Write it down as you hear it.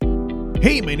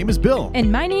Hey, my name is Bill.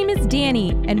 And my name is Danny,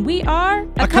 and we are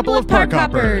a couple of park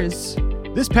hoppers.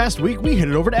 This past week, we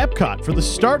headed over to EPCOT for the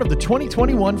start of the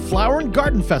 2021 Flower and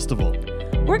Garden Festival.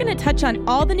 We're going to touch on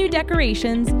all the new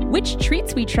decorations, which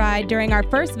treats we tried during our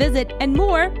first visit, and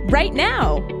more right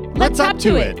now. Let's hop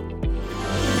to it.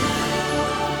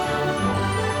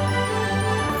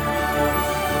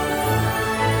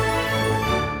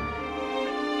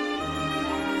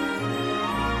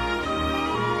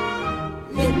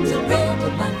 Little red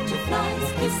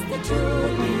butterflies kiss the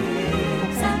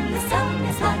tulips, and the sun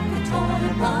is like a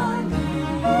toy balloon.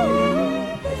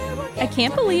 I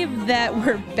can't believe that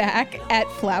we're back at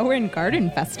Flower and Garden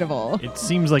Festival. It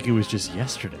seems like it was just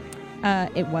yesterday.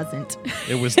 It wasn't.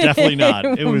 It was definitely not.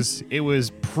 It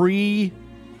was pre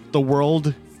the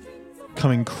world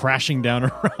coming crashing down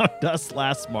around us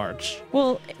last March.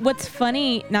 Well, what's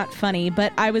funny, not funny,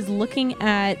 but I was looking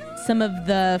at some of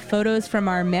the photos from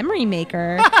our memory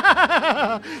maker.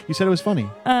 You said it was funny.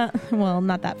 Well,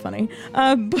 not that funny.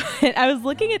 But I was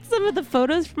looking at some of the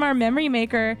photos from our memory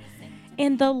maker,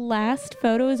 and the last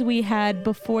photos we had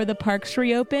before the parks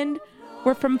reopened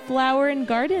were from Flower and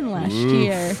Garden last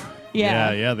year.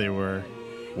 Yeah, they were.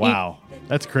 Wow.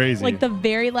 That's crazy. Like the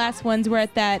very last ones were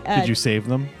at that. Did you save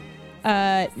them?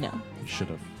 No. You should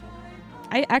have.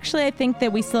 I think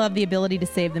that we still have the ability to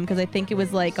save them because I think it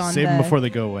was like on Save them before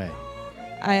they go away.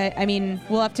 I mean,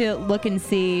 we'll have to look and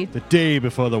see. The day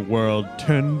before the world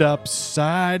turned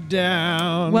upside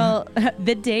down. Well,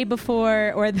 the day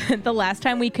before, or the last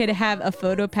time we could have a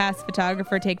PhotoPass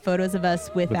photographer take photos of us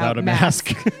without a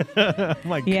mask. Oh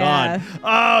my God.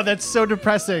 Oh, that's so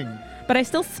depressing. But I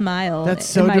still smile That's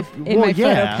so in my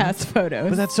PhotoPass photos.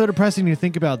 But that's so depressing to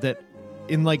think about that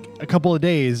in like a couple of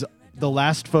days, the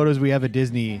last photos we have at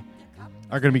Disney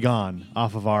are going to be gone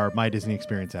off of our My Disney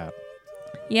Experience app.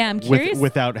 Yeah, I'm curious.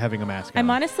 Without having a mask on. I'm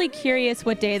honestly curious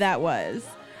what day that was.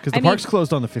 Because the park's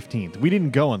closed on the 15th. We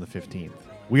didn't go on the 15th.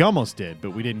 We almost did,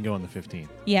 but we didn't go on the 15th.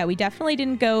 Yeah, we definitely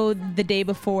didn't go the day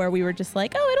before. We were just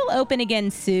like, oh, it'll open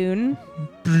again soon.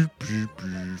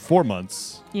 4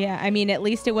 months. Yeah, I mean, at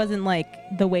least it wasn't like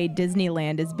the way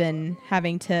Disneyland has been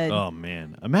having to... Oh,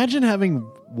 man. Imagine having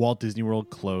Walt Disney World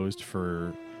closed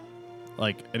for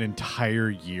like an entire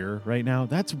year right now.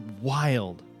 That's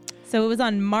wild. So it was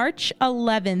on March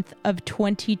 11th of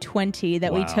 2020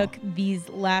 that we took these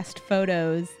last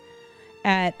photos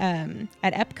at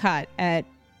EPCOT at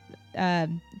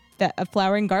the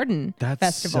Flower and Garden Festival.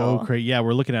 That's so crazy. Yeah,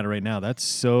 we're looking at it right now. That's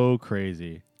so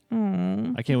crazy.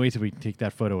 I can't wait till we take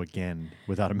that photo again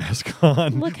without a mask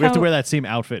on. We have to wear that same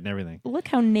outfit and everything. Look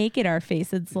how naked our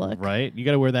faces look. Right? You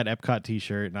got to wear that EPCOT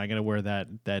t-shirt, and I got to wear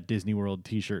that Disney World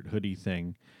t-shirt hoodie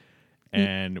thing.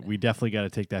 And we definitely got to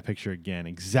take that picture again.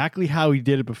 Exactly how we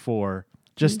did it before.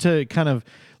 Just to kind of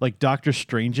like Doctor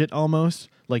Strange it almost.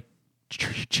 Like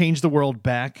change the world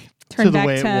back to the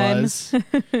way it was.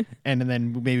 And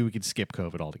then maybe we could skip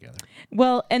COVID altogether.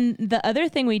 Well, and the other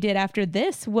thing we did after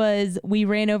this was we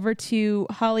ran over to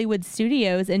Hollywood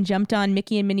Studios and jumped on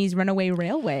Mickey and Minnie's Runaway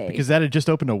Railway. Because that had just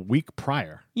opened a week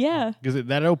prior. Yeah. Because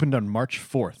that opened on March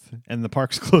 4th. And the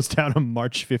parks closed down on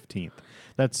March 15th.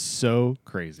 That's so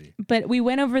crazy. But we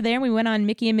went over there and we went on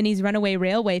Mickey and Minnie's Runaway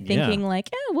Railway thinking like,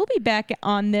 we'll be back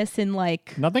on this in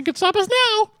like... Nothing can stop us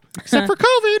now, except for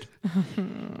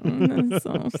COVID. That's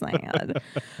so sad.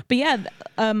 But yeah,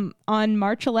 on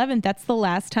March 11th, that's the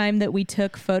last time that we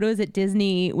took photos at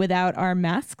Disney without our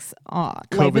masks on.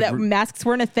 Masks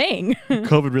weren't a thing.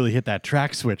 COVID really hit that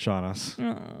track switch on us.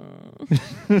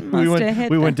 We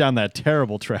went down that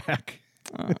terrible track.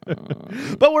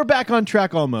 But we're back on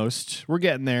track almost. We're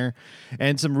getting there.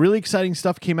 And some really exciting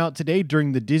stuff came out today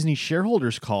during the Disney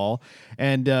shareholders call.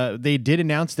 And they did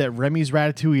announce that Remy's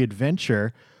Ratatouille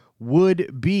Adventure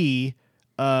would be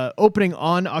opening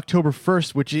on October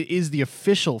 1st, which is the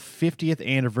official 50th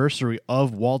anniversary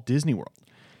of Walt Disney World.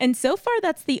 And so far,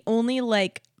 that's the only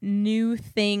like new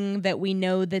thing that we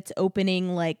know that's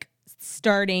opening like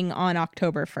starting on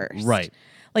October 1st. Right.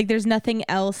 Like there's nothing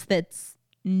else that's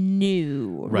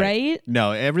new, right?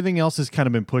 No, everything else has kind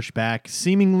of been pushed back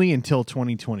seemingly until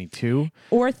 2022.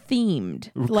 Or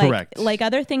themed. Correct. Like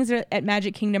other things at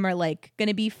Magic Kingdom are like going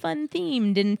to be fun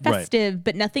themed and festive,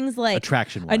 but nothing's like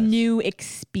attraction-wise. A new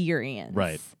experience.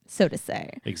 Right. So to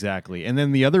say. Exactly. And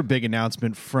then the other big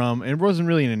announcement and it wasn't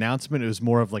really an announcement, it was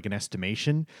more of like an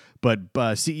estimation, but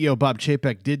CEO Bob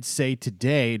Chapek did say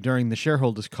today during the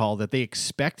shareholders call that they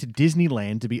expect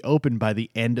Disneyland to be open by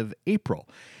the end of April.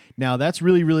 Now, that's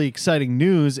really, really exciting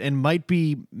news and might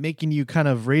be making you kind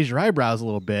of raise your eyebrows a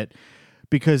little bit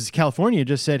because California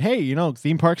just said, hey,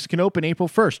 theme parks can open April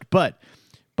 1st. But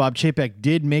Bob Chapek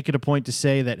did make it a point to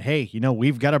say that, hey,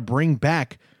 we've got to bring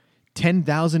back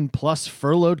 10,000 plus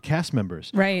furloughed cast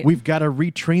members. Right. We've got to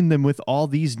retrain them with all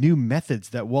these new methods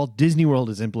that Walt Disney World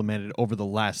has implemented over the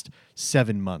last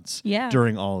 7 months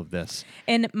during all of this.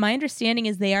 And my understanding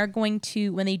is they are going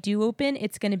to, when they do open,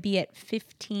 it's going to be at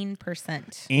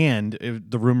 15%. And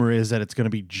the rumor is that it's going to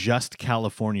be just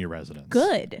California residents.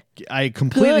 Good. I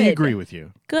completely agree with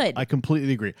you. Good. I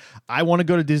completely agree. I want to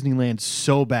go to Disneyland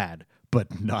so bad,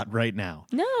 but not right now.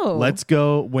 No. Let's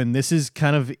go when this is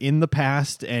kind of in the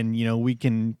past and, we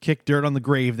can kick dirt on the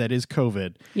grave that is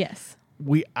COVID. Yes.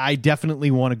 I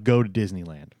definitely want to go to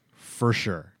Disneyland for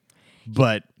sure.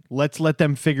 But let's let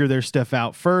them figure their stuff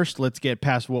out first. Let's get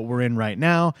past what we're in right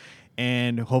now.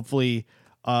 And hopefully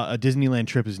a Disneyland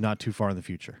trip is not too far in the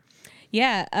future.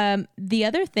 Yeah. The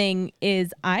other thing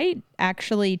is I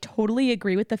actually totally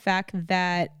agree with the fact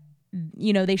that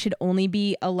they should only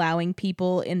be allowing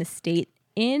people in the state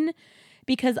in,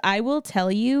 because I will tell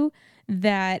you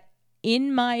that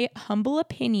in my humble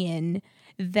opinion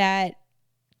that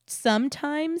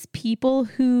sometimes people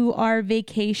who are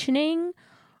vacationing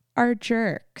are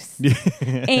jerks.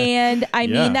 And I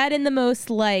mean that in the most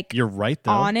you're right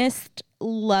though, honest,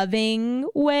 loving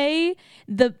way.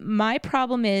 My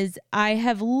problem is I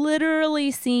have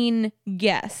literally seen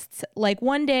guests.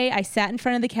 One day I sat in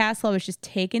front of the castle, I was just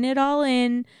taking it all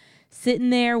in,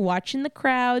 sitting there watching the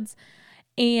crowds,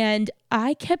 and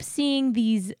I kept seeing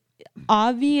these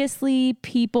obviously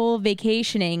people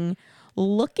vacationing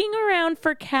looking around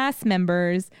for cast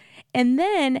members and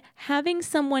then having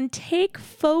someone take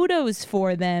photos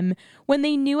for them when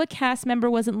they knew a cast member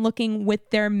wasn't looking with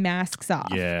their masks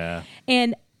off. Yeah.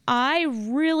 And I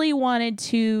really wanted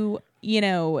to,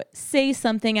 say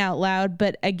something out loud,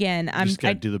 but again, I just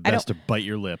gotta do the best to bite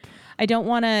your lip. I don't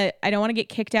want to get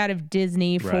kicked out of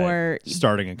Disney for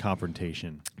starting a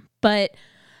confrontation. But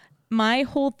my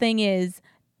whole thing is,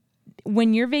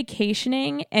 when you're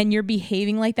vacationing and you're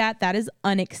behaving like that, that is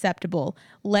unacceptable.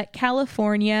 Let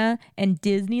California and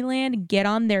Disneyland get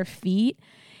on their feet.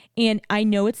 And I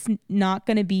know it's not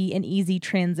going to be an easy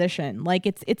transition.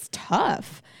 It's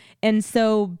tough. And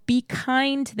so be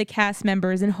kind to the cast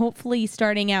members, and hopefully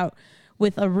starting out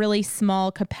with a really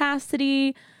small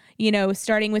capacity,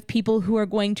 starting with people who are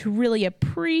going to really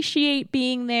appreciate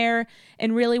being there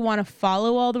and really want to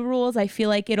follow all the rules. I feel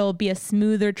like it'll be a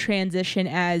smoother transition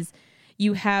as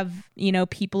you have,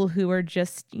 people who are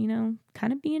just,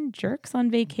 kind of being jerks on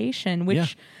vacation,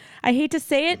 which I hate to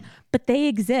say it, but they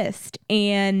exist.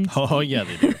 And oh yeah,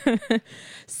 they do.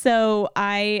 So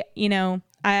I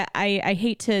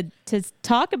hate to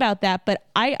talk about that, but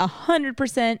I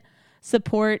 100%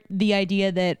 support the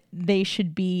idea that they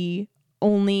should be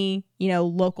only,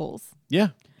 locals. Yeah.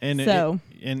 And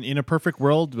in a perfect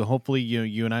world, hopefully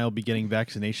you and I will be getting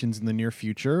vaccinations in the near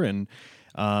future, and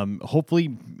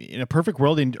hopefully in a perfect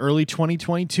world in early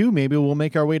 2022, maybe we'll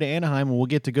make our way to Anaheim and we'll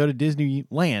get to go to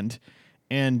Disneyland,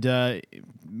 and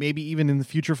maybe even in the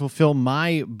future fulfill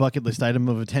my bucket list item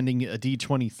of attending a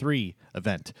D23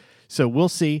 event. So we'll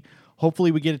see.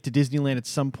 Hopefully we get it to Disneyland at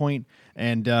some point,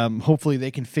 and hopefully they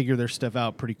can figure their stuff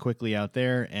out pretty quickly out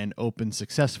there and open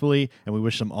successfully, and we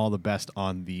wish them all the best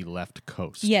on the left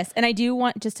coast. Yes, and I do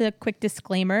want just a quick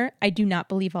disclaimer. I do not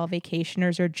believe all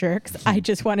vacationers are jerks. I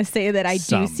just want to say that I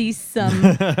do see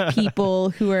some people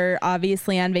who are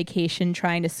obviously on vacation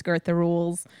trying to skirt the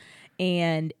rules,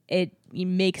 and it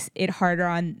makes it harder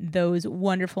on those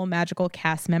wonderful, magical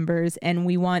cast members, and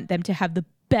we want them to have the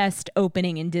best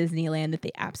opening in Disneyland that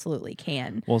they absolutely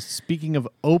can. Well, speaking of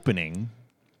opening,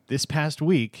 this past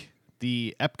week,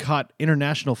 the EPCOT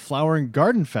International Flower and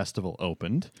Garden Festival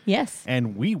opened. Yes.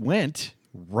 And we went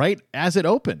right as it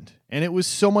opened, and it was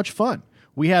so much fun.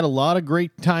 We had a lot of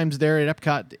great times there at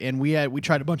EPCOT, and we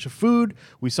tried a bunch of food.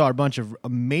 We saw a bunch of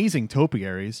amazing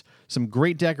topiaries, some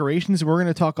great decorations. We're going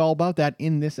to talk all about that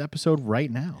in this episode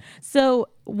right now. So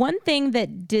one thing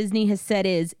that Disney has said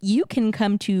is you can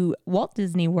come to Walt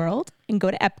Disney World and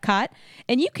go to EPCOT,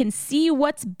 and you can see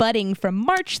what's budding from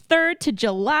March 3rd to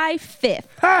July 5th.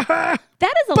 That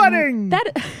is a budding.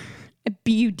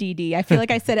 B-U-D-D. I feel like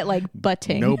I said it like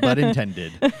butting. No butt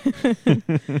intended. That's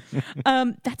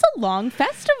a long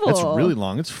festival. That's really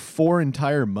long. It's 4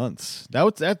 entire months.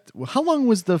 How long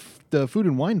was the Food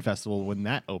and Wine Festival when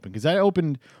that opened? Because that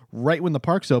opened right when the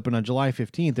parks opened on July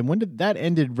 15th. And when did that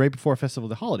ended right before Festival of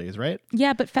the Holidays, right?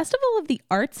 Yeah, but Festival of the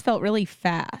Arts felt really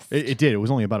fast. It did. It was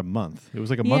only about a month. It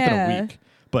was like a month and a week.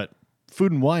 But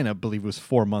Food and Wine, I believe, was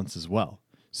 4 months as well.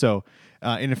 So...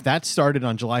 and if that started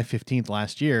on July 15th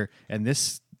last year, and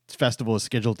this festival is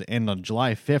scheduled to end on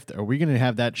July 5th, are we going to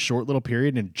have that short little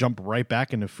period and jump right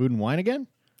back into Food and Wine again?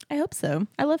 I hope so.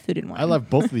 I love Food and Wine. I love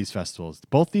both of these festivals.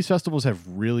 Both these festivals have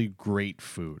really great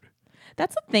food.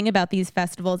 That's the thing about these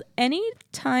festivals. Any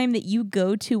time that you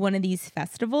go to one of these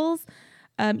festivals,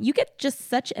 you get just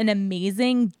such an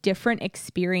amazing, different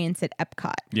experience at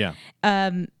EPCOT. Yeah.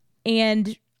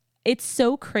 And it's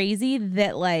so crazy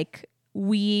that like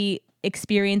we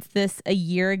experienced this a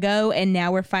year ago and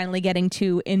now we're finally getting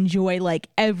to enjoy like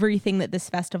everything that this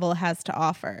festival has to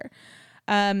offer.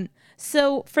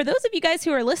 So for those of you guys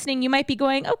who are listening, you might be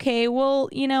going, okay, well,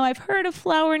 I've heard of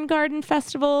Flower and Garden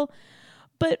Festival,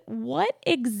 but what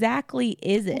exactly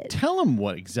is it? Tell them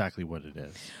what it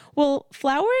is. Well,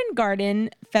 Flower and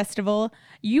Garden Festival,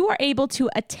 you are able to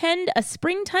attend a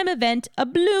springtime event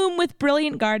abloom with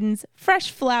brilliant gardens,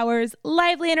 fresh flowers,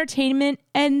 lively entertainment,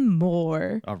 and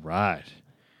more. All right.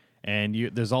 And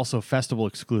there's also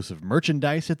festival-exclusive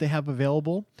merchandise that they have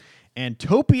available. And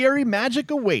topiary magic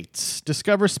awaits.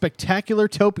 Discover spectacular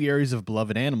topiaries of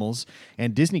beloved animals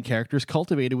and Disney characters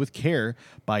cultivated with care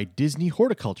by Disney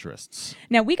horticulturists.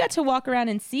 Now, we got to walk around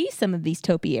and see some of these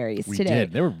topiaries today. We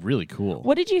did. They were really cool.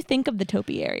 What did you think of the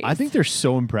topiaries? I think they're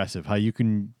so impressive how you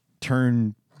can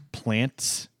turn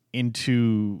plants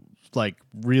into like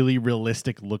really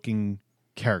realistic looking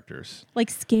characters, like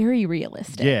scary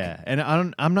realistic. Yeah, and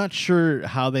I'm not sure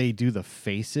how they do the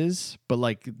faces, but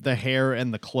like the hair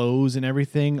and the clothes and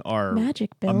everything are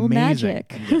magic, Bill. Amazing.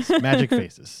 Magic. Yes, magic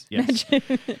faces. Yes.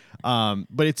 Magic.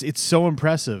 But it's so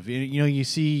impressive. You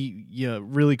see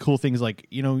really cool things like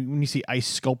when you see ice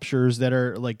sculptures that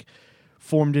are like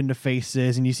formed into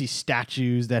faces, and you see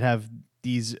statues that have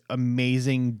these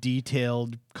amazing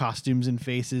detailed costumes and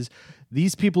faces.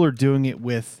 These people are doing it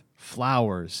with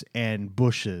flowers and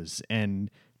bushes and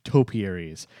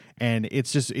topiaries, and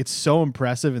it's so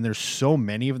impressive, and there's so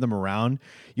many of them around.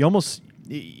 You almost,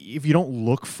 if you don't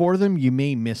look for them, you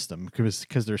may miss them because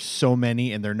there's so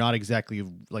many, and they're not exactly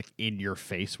like in your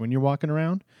face when you're walking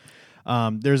around.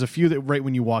 There's a few that right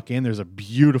when you walk in, there's a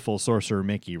beautiful Sorcerer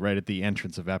Mickey right at the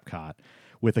entrance of EPCOT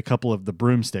with a couple of the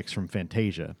broomsticks from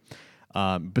Fantasia.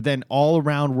 But then all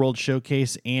around World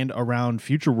Showcase and around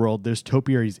Future World, there's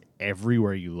topiaries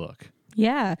everywhere you look.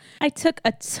 Yeah. I took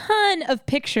a ton of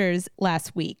pictures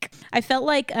last week. I felt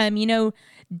like,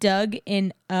 Doug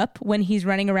in Up, when he's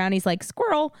running around, he's like,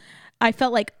 squirrel. I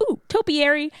felt like, ooh,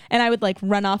 topiary. And I would like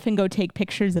run off and go take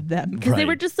pictures of them because they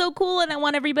were just so cool and I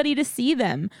want everybody to see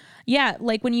them. Yeah.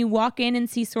 Like when you walk in and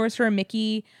see Sorcerer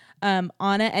Mickey, Anna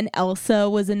and Elsa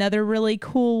was another really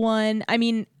cool one. I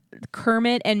mean,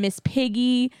 Kermit and Miss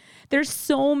Piggy. There's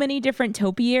so many different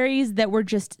topiaries that were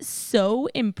just so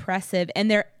impressive, and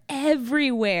they're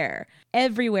everywhere.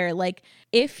 Like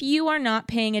if you are not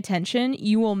paying attention,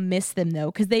 you will miss them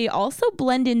though, because they also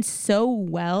blend in so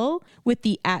well with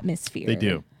the atmosphere. They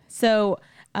do. So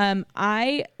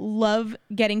I love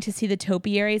getting to see the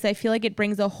topiaries. I feel like it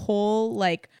brings a whole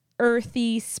like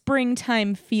earthy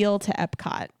springtime feel to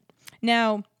EPCOT.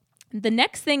 Now, the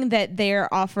next thing that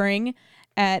they're offering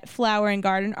at Flower and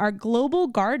Garden are global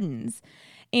gardens.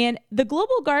 And the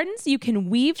global gardens, you can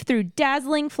weave through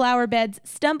dazzling flower beds,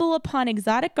 stumble upon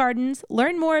exotic gardens,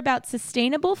 learn more about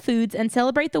sustainable foods, and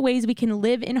celebrate the ways we can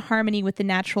live in harmony with the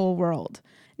natural world.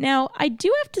 Now, I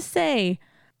do have to say,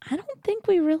 I don't think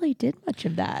we really did much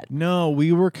of that. No,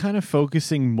 we were kind of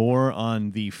focusing more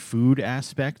on the food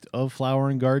aspect of Flower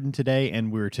and Garden today,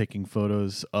 and we were taking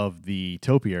photos of the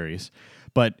topiaries.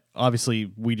 But obviously,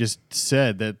 we just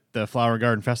said that the Flower and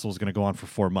Garden Festival is going to go on for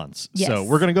 4 months. Yes. So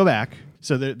we're going to go back.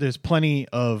 So there's plenty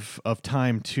of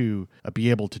time to be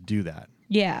able to do that.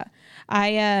 Yeah.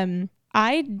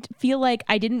 I feel like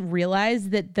I didn't realize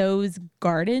that those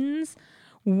gardens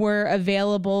were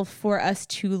available for us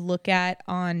to look at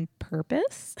on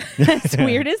purpose. As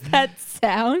weird as that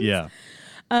sounds. Yeah.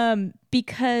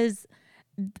 Because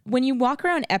when you walk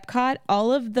around EPCOT,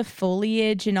 all of the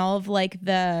foliage and all of like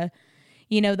the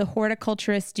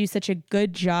horticulturists do such a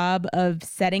good job of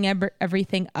setting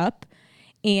everything up.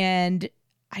 And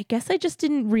I guess I just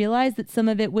didn't realize that some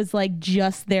of it was like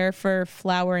just there for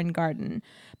Flower and Garden.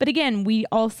 But again, we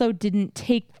also didn't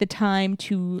take the time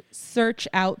to search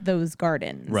out those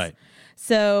gardens. Right.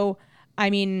 So, I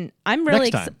mean, I'm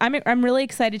really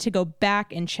excited to go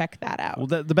back and check that out. Well,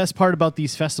 the best part about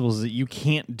these festivals is that you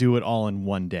can't do it all in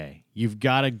one day. You've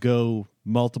got to go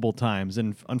multiple times.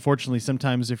 And unfortunately,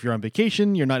 sometimes if you're on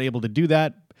vacation, you're not able to do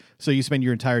that. So you spend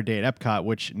your entire day at EPCOT,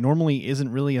 which normally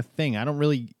isn't really a thing. I don't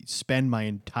really spend my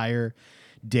entire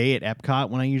day at EPCOT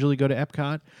when I usually go to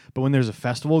EPCOT. But when there's a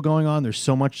festival going on, there's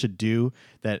so much to do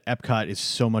that EPCOT is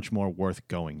so much more worth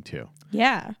going to.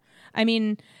 Yeah. I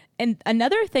mean, and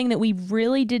another thing that we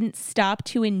really didn't stop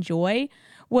to enjoy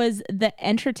was the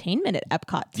entertainment at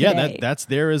EPCOT today. Yeah, that's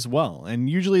there as well. And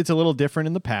usually it's a little different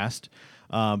in the past.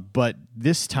 But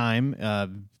this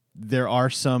time, There are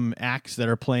some acts that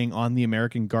are playing on the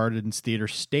American Gardens Theater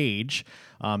stage.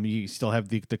 You still have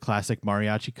the classic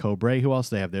Mariachi Cobre. Who else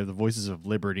they have there? The Voices of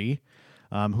Liberty.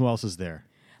 Who else is there?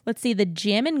 Let's see, the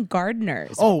Jammin'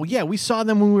 Gardeners. Oh, yeah, we saw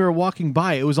them when we were walking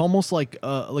by. It was almost like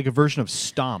a version of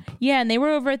Stomp. Yeah, and they were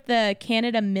over at the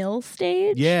Canada Mill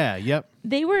stage. Yeah, yep.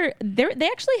 They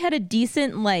actually had a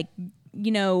decent, like,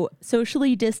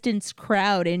 socially distanced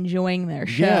crowd enjoying their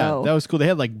show. Yeah, that was cool. They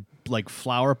had like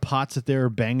flower pots that they were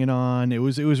banging on. It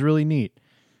was really neat.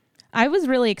 I was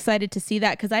really excited to see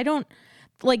that because I don't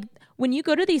like when you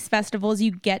go to these festivals,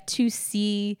 you get to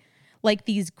see like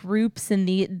these groups and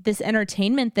this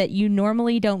entertainment that you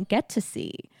normally don't get to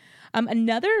see.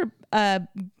 Another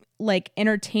like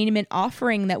entertainment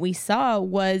offering that we saw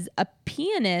was a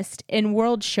pianist in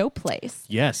World Showplace.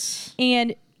 Yes.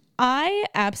 And I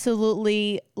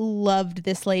absolutely loved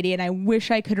this lady, and I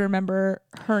wish I could remember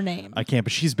her name. I can't,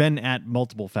 but she's been at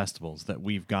multiple festivals that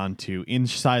we've gone to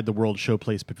inside the World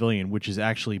Showplace Pavilion, which is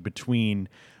actually between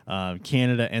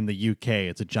Canada and the UK.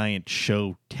 It's a giant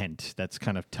show tent that's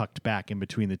kind of tucked back in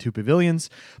between the two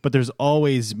pavilions, but there's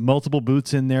always multiple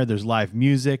booths in there. There's live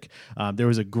music. There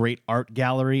was a great art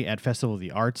gallery at Festival of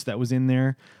the Arts that was in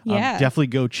there. Yeah. Definitely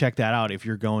go check that out if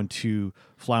you're going to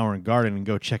Flower and Garden, and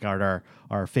go check out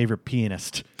our favorite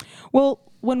pianist. Well,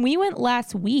 when we went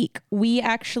last week,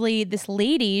 this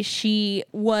lady, she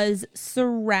was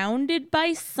surrounded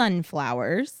by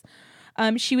sunflowers.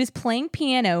 She was playing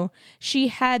piano. She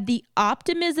had the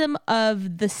optimism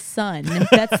of the sun.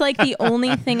 That's like the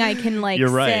only thing I can You're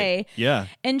right. say. Yeah.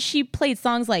 And she played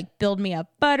songs like Build Me a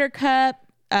Buttercup,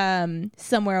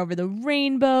 Somewhere Over the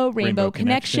Rainbow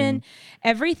Connection.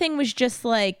 Everything was just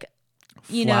like,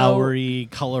 flowery,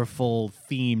 colorful,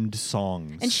 themed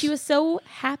songs. And she was so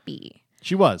happy.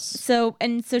 She was. So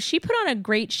she put on a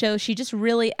great show. She just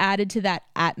really added to that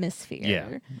atmosphere.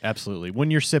 Yeah, absolutely.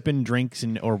 When you're sipping drinks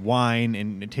or wine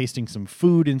and tasting some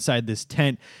food inside this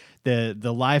tent, the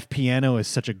live piano is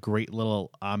such a great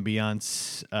little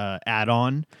ambiance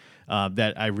add-on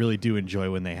that I really do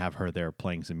enjoy when they have her there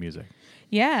playing some music.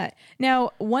 Yeah.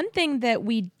 Now, one thing that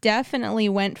we definitely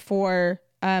went for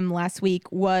last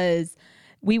week was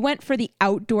we went for the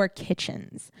outdoor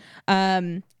kitchens.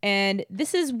 And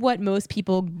this is what most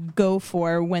people go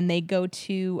for when they go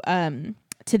to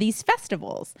these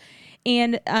festivals.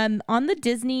 And on the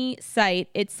Disney site,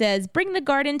 it says, bring the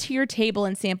garden to your table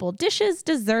and sample dishes,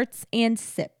 desserts, and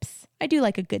sips. I do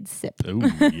like a good sip. Oh,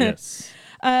 yes.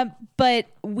 But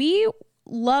we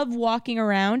love walking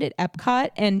around at EPCOT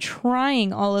and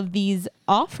trying all of these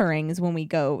offerings when we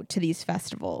go to these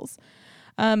festivals.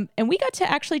 And we got to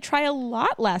actually try a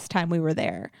lot last time we were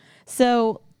there.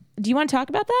 So do you want to talk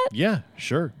about that? Yeah,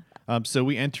 sure. So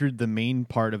we entered the main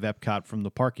part of EPCOT from the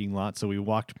parking lot. So we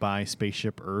walked by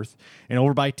Spaceship Earth and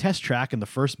over by Test Track. And the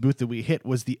first booth that we hit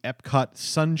was the EPCOT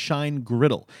Sunshine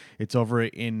Griddle. It's over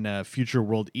in Future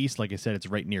World East. Like I said, it's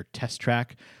right near Test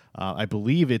Track. I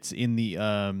believe it's in the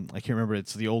I can't remember.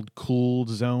 It's the old cool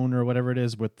zone or whatever it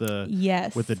is with the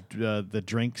the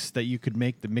drinks that you could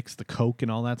make that mix the Coke and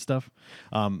all that stuff.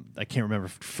 I can't remember.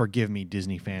 Forgive me,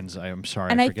 Disney fans. I'm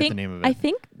sorry, I forget the name of it. I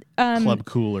think Club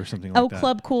Cool or something like that. Oh,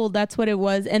 Club Cool. That's what it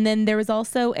was. And then there was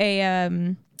also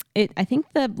I think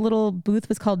the little booth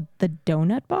was called the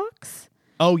Donut Box.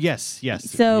 Oh yes.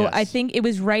 So yes. I think it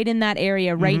was right in that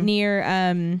area, right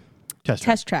near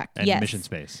Test Track. And yes. Mission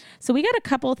Space. So we got a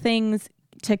couple things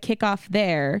to kick off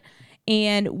there.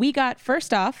 And we got,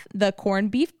 first off, the corned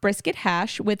beef brisket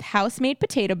hash with house-made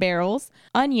potato barrels,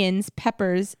 onions,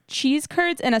 peppers, cheese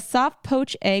curds, and a soft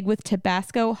poached egg with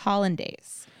Tabasco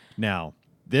hollandaise. Now,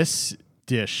 this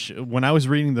dish, when I was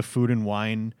reading the Food and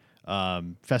Wine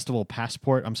Festival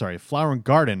Passport, Flower and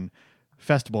Garden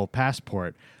Festival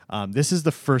Passport, this is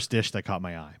the first dish that caught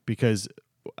my eye because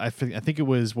I think it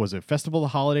was it Festival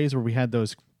of the Holidays where we had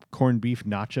those corned beef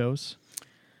nachos?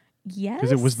 Yes.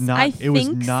 Because it was not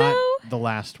the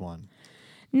last one.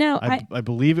 No, I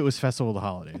believe it was Festival of the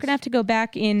Holidays. We're going to have to go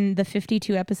back in the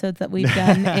 52 episodes that we've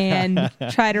done and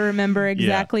try to remember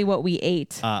exactly what we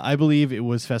ate. I believe it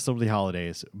was Festival of the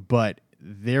Holidays, but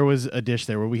there was a dish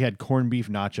there where we had corned beef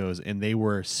nachos, and they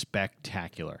were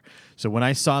spectacular. So when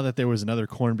I saw that there was another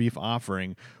corned beef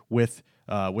offering with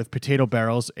potato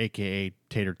barrels, a.k.a.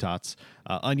 tater tots,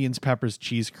 onions, peppers,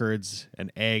 cheese curds,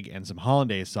 an egg, and some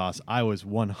hollandaise sauce, I was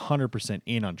 100%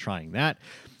 in on trying that.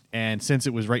 And since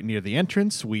it was right near the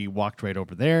entrance, we walked right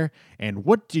over there. And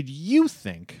what did you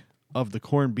think of the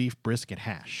corned beef brisket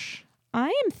hash? I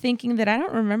am thinking that I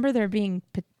don't remember there being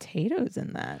potatoes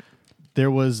in that.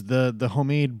 There was the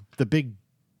homemade,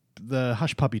 the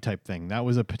hush puppy type thing. That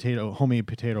was a homemade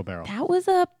potato barrel. That was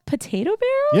a potato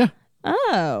barrel? Yeah.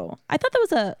 Oh, I thought that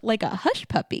was like a hush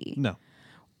puppy. No.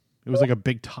 It was like a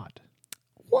big tot.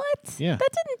 What? Yeah. That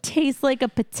didn't taste like a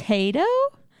potato.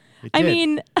 It I did.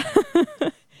 mean,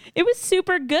 it was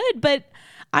super good, but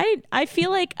I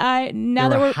feel like They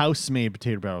were house-made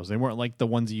potato barrels. They weren't like the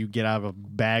ones you get out of a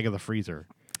bag of the freezer.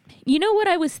 You know what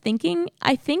I was thinking?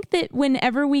 I think that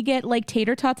whenever we get like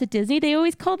tater tots at Disney, they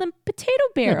always call them potato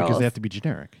barrels. Yeah, because they have to be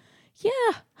generic. Yeah.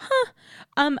 Huh.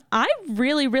 I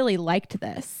really, really liked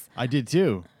this. I did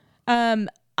too.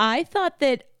 I thought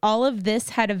that all of this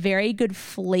had a very good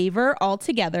flavor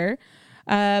altogether.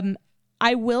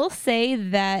 I will say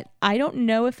that I don't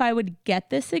know if I would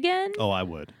get this again. Oh, I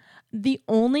would. The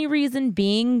only reason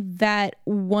being that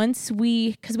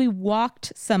because we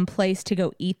walked someplace to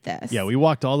go eat this. Yeah, we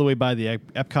walked all the way by the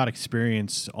EPCOT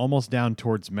experience, almost down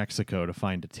towards Mexico to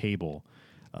find a table,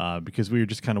 because we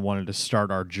just kind of wanted to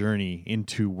start our journey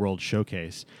into World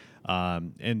Showcase.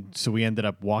 And so we ended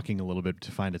up walking a little bit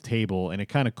to find a table, and it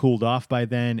kind of cooled off by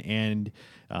then. And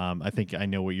I think I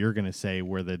know what you're going to say,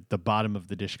 where the bottom of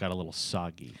the dish got a little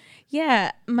soggy.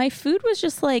 Yeah, my food was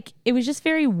just it was just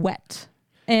very wet.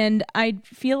 And I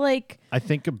feel like I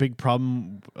think a big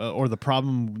problem, or the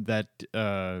problem that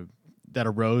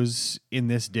arose in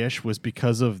this dish, was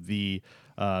because of the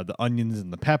onions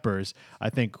and the peppers. I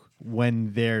think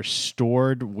when they're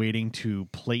stored waiting to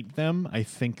plate them, I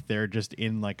think they're just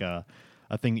in like a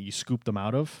thing that you scoop them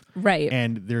out of. Right.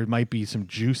 And there might be some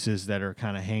juices that are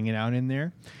kind of hanging out in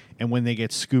there. And when they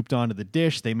get scooped onto the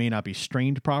dish, they may not be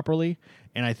strained properly.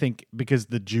 And I think because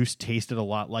the juice tasted a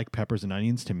lot like peppers and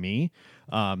onions to me,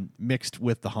 mixed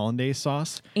with the hollandaise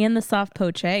sauce. And the soft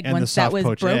poached egg, and once that was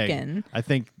broken. I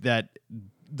think that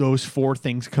those four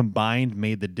things combined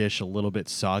made the dish a little bit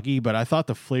soggy, but I thought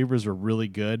the flavors were really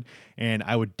good. And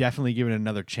I would definitely give it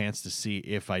another chance to see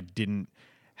if I didn't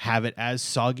have it as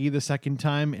soggy the second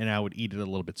time, and I would eat it a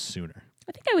little bit sooner.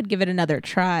 I think I would give it another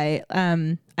try.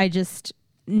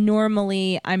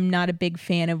 Normally I'm not a big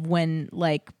fan of when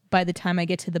by the time I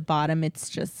get to the bottom, it's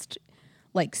just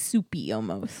like soupy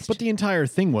almost. But the entire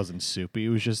thing wasn't soupy. It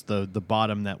was just the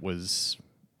bottom that was,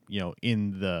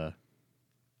 in the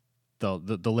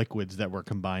liquids that were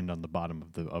combined on the bottom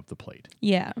of the plate.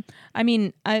 Yeah. I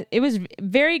mean, it was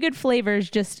very good flavors,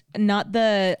 just not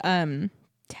the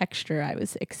texture I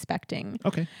was expecting.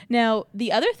 Okay. Now,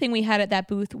 the other thing we had at that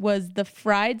booth was the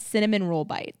fried cinnamon roll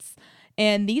bites.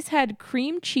 And these had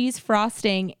cream cheese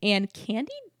frosting and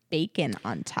candied bacon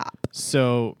on top.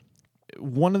 So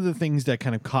one of the things that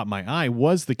kind of caught my eye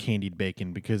was the candied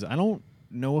bacon, because I don't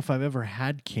know if I've ever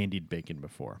had candied bacon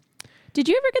before. Did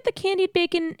you ever get the candied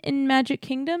bacon in Magic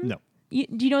Kingdom? No.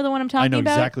 Do you know the one I'm talking about? I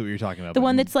know exactly what you're talking about. The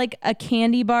one that's like a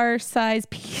candy bar size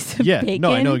piece of bacon? Yeah,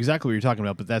 no, I know exactly what you're talking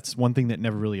about, but that's one thing that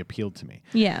never really appealed to me.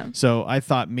 Yeah. So I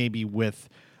thought maybe with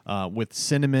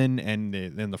cinnamon and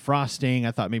the frosting,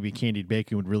 I thought maybe candied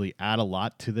bacon would really add a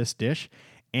lot to this dish.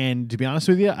 And to be honest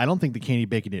with you, I don't think the candied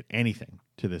bacon did anything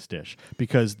to this dish,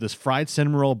 because this fried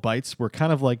cinnamon roll bites were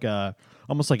kind of like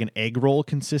almost like an egg roll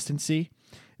consistency.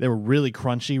 They were really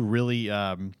crunchy,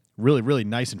 really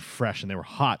nice and fresh, and they were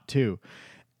hot too.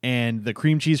 And the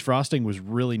cream cheese frosting was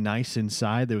really nice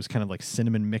inside. There was kind of like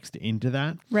cinnamon mixed into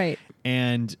that. Right.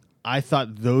 And I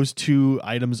thought those two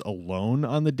items alone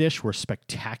on the dish were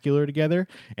spectacular together.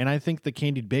 And I think the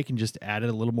candied bacon just added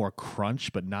a little more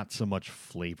crunch, but not so much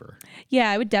flavor.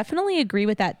 Yeah, I would definitely agree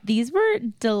with that. These were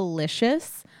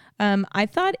delicious. I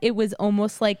thought it was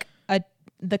almost like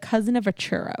the cousin of a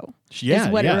churro. Yeah, is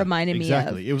what it reminded me of.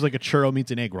 Exactly. It was like a churro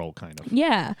meets an egg roll, kind of.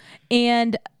 Yeah.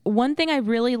 And one thing I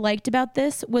really liked about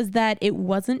this was that it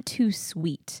wasn't too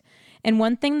sweet. And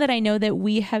one thing that I know that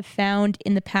we have found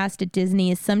in the past at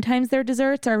Disney is sometimes their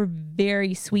desserts are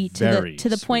very sweet to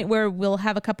the point where we'll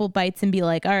have a couple bites and be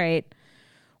like, all right,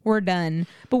 we're done.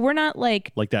 But we're not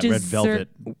like that red velvet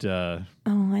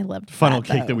I loved funnel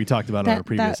cake that we talked about on our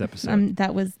previous episode.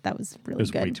 That was really There's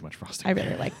good. way too much frosting. I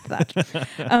really liked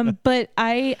that. But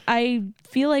I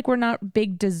feel like we're not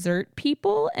big dessert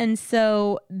people, and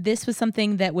so this was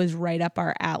something that was right up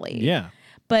our alley. Yeah.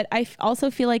 But I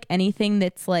also feel like anything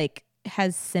that's like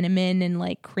has cinnamon and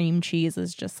like cream cheese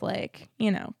is just like,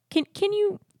 can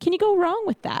you go wrong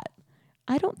with that?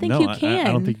 I don't think you can.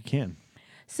 I don't think you can.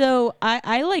 So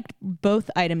I liked both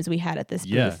items we had at this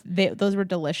booth. Those were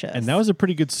delicious. And that was a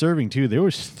pretty good serving too. There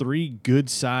was 3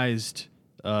 good-sized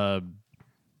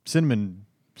cinnamon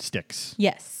sticks.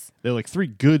 Yes. They're like 3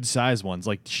 good-sized ones.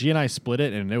 Like she and I split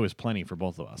it, and there was plenty for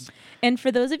both of us. And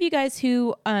for those of you guys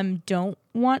who don't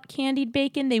want candied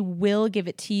bacon, they will give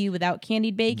it to you without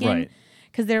candied bacon. Right.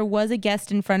 Because there was a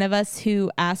guest in front of us who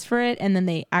asked for it, and then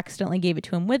they accidentally gave it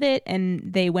to him with it, and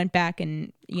they went back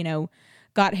and,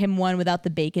 got him one without the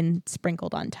bacon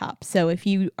sprinkled on top. So if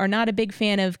you are not a big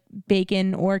fan of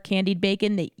bacon or candied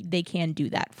bacon, they can do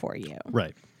that for you.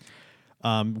 Right.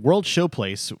 World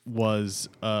Showplace was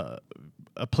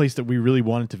a place that we really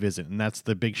wanted to visit, and that's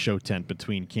the big show tent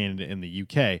between Canada and the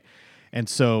UK. And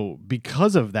so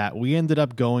because of that, we ended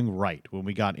up going right when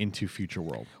we got into Future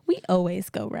World. We always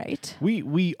go right.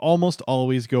 We almost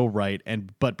always go right,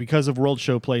 but because of World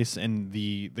Showplace and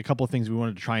the couple of things we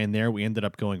wanted to try in there, we ended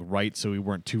up going right, so we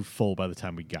weren't too full by the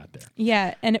time we got there.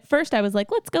 Yeah, and at first I was like,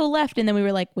 let's go left, and then we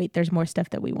were like, wait, there's more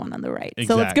stuff that we want on the right. Exactly.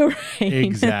 So let's go right.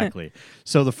 Exactly.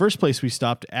 So the first place we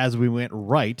stopped as we went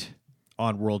right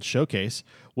on World Showcase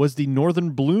was the Northern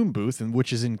Bloom booth,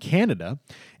 which is in Canada.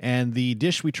 And the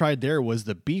dish we tried there was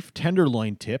the beef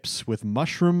tenderloin tips with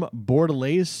mushroom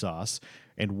bordelaise sauce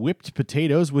and whipped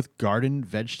potatoes with garden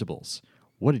vegetables.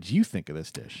 What did you think of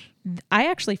this dish? I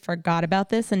actually forgot about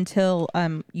this until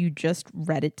you just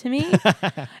read it to me.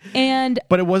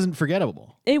 But it wasn't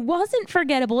forgettable. It wasn't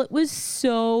forgettable. It was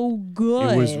so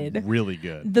good. It was really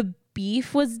good. The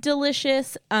beef was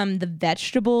delicious. The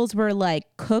vegetables were like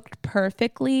cooked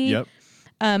perfectly. Yep.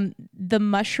 The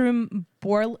mushroom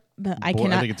I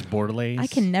think it's bordelaise. I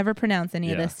can never pronounce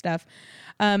any of this stuff.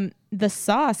 The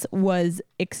sauce was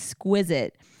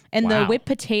exquisite. And the whipped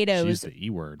potatoes. She's the E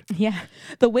word. Yeah.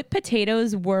 The whipped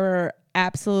potatoes were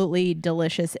absolutely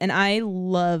delicious. And I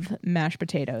love mashed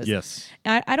potatoes. Yes.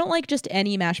 I don't like just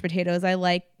any mashed potatoes. I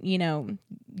like,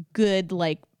 good,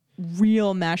 like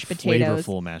real mashed potatoes.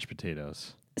 Flavorful mashed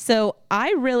potatoes. So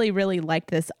I really, really liked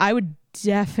this. I would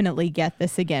definitely get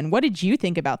this again. What did you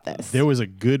think about this? There was a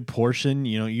good portion.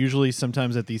 Usually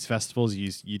sometimes at these festivals,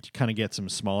 you kind of get some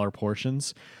smaller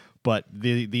portions. But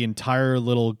the entire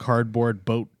little cardboard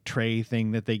boat tray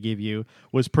thing that they give you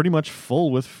was pretty much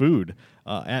full with food.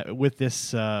 With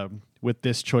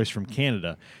this choice from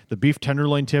Canada, the beef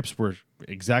tenderloin tips were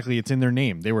exactly, it's in their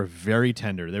name. They were very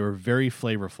tender. They were very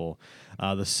flavorful.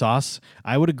 The sauce,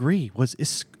 I would agree, was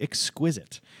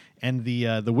exquisite. And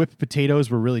the whipped potatoes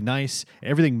were really nice.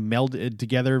 Everything melded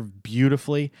together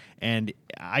beautifully. And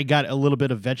I got a little bit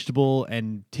of vegetable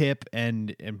and tip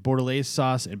and bordelaise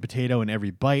sauce and potato in every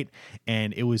bite.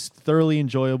 And it was thoroughly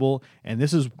enjoyable. And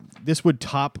this would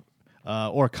top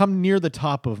or come near the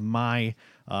top of my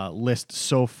list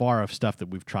so far of stuff that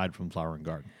we've tried from Flower and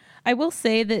Garden. I will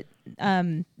say that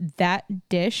that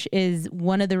dish is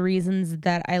one of the reasons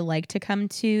that I like to come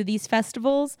to these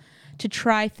festivals, to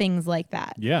try things like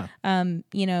that. Yeah.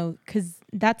 Because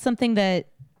that's something that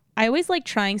I always like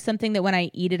trying something that when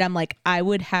I eat it, I'm like, I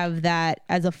would have that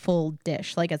as a full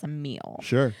dish, like as a meal.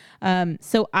 Sure.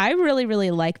 So I really,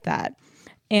 really like that.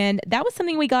 And that was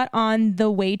something we got on the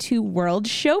way to World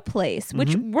Showplace,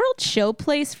 which World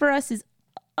Showplace for us is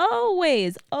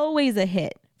always a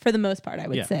hit. For the most part, I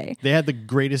would say. They had the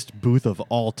greatest booth of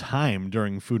all time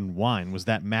during Food and Wine, was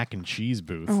that mac and cheese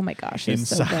booth. Oh my gosh,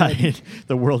 it's inside so good.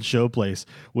 the World Showplace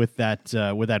with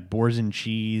that boursin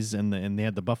cheese and they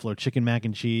had the buffalo chicken mac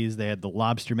and cheese. They had the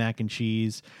lobster mac and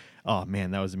cheese. Oh man,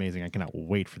 that was amazing. I cannot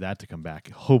wait for that to come back.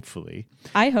 Hopefully.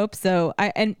 I hope so.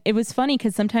 And it was funny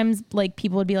because sometimes like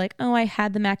people would be like, oh, I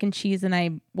had the mac and cheese and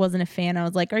I wasn't a fan. I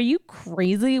was like, are you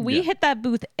crazy? We hit that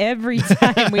booth every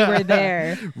time we were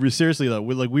there. Seriously though,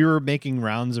 we were making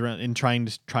rounds around and trying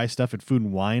to try stuff at Food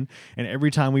and Wine. And every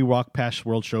time we walked past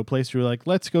World Showplace, we were like,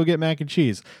 let's go get mac and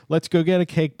cheese. Let's go get a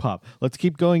cake pop. Let's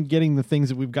keep going getting the things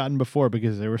that we've gotten before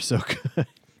because they were so good.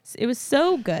 It was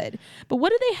so good. But what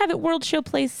did they have at World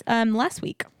Showplace last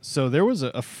week? So there was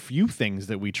a few things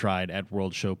that we tried at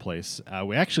World Showplace.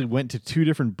 We actually went to two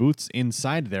different booths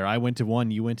inside there. I went to one,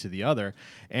 you went to the other.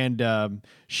 And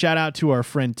shout out to our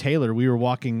friend Taylor. We were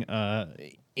walking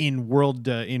in World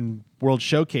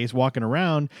Showcase, walking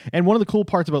around. And one of the cool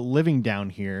parts about living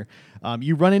down here,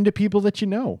 you run into people that you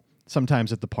know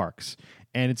sometimes at the parks.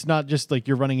 And it's not just like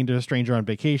you're running into a stranger on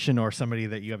vacation or somebody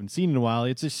that you haven't seen in a while.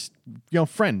 It's just,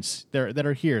 friends that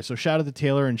are here. So shout out to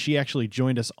Taylor, and she actually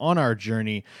joined us on our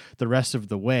journey the rest of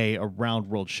the way around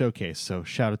World Showcase. So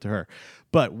shout out to her.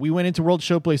 But we went into World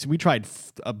Showplace and we tried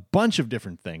a bunch of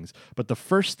different things. But the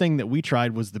first thing that we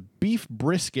tried was the beef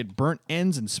brisket, burnt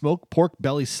ends, and smoked pork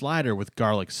belly slider with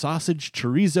garlic sausage,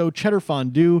 chorizo, cheddar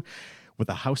fondue with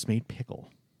a house-made pickle.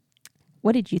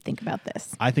 What did you think about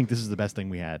this? I think this is the best thing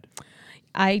we had.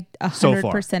 I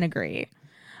 100% agree.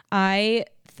 I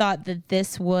thought that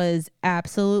this was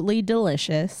absolutely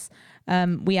delicious.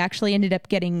 We actually ended up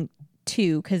getting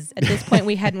two because at this point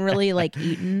we hadn't really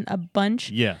eaten a bunch.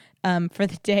 Yeah. for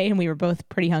the day, and we were both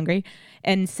pretty hungry.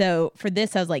 And so for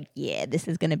this, I was like, yeah, this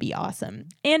is going to be awesome.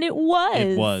 And it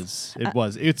was. It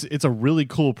was. It's a really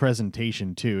cool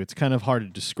presentation, too. It's kind of hard to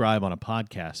describe on a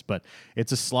podcast, but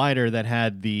it's a slider that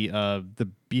had the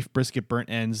beef brisket burnt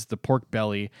ends, the pork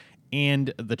belly,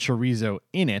 and the chorizo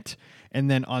in it. And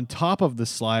then on top of the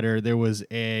slider, there was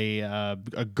a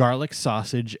garlic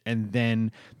sausage, and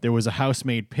then there was a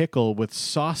house-made pickle with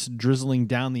sauce drizzling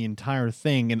down the entire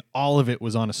thing, and all of it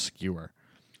was on a skewer.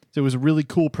 So it was a really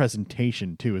cool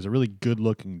presentation, too. It was a really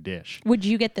good-looking dish. Would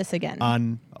you get this again?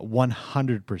 On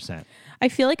 100%. I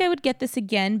feel like I would get this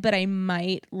again, but I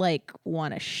might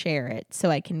want to share it so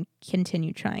I can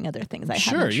continue trying other things I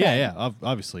haven't tried. Yeah.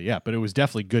 Obviously, yeah. But it was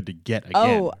definitely good to get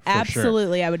again. Oh,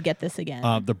 absolutely. Sure. I would get this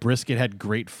again. The brisket had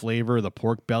great flavor. The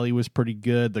pork belly was pretty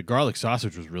good. The garlic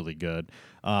sausage was really good.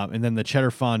 And then the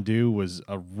cheddar fondue was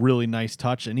a really nice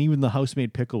touch. And even the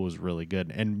house-made pickle was really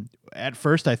good. And at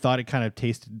first, I thought it kind of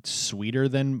tasted sweeter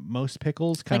than most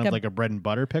pickles, kind of like a bread and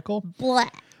butter pickle. Blah.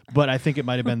 But I think it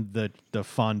might have been the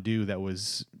fondue that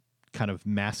was kind of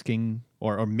masking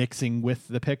or mixing with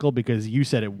the pickle, because you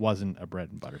said it wasn't a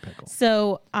bread and butter pickle.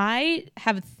 So I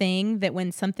have a thing that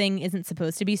when something isn't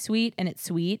supposed to be sweet and it's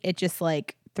sweet, it just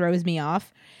throws me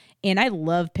off. And I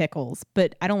love pickles,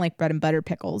 but I don't like bread and butter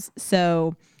pickles.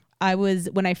 So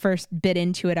when I first bit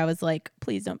into it, I was like,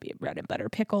 please don't be a bread and butter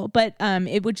pickle. But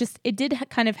it did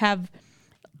kind of have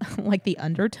the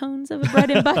undertones of a bread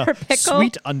and butter pickle.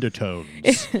 Sweet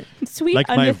undertones.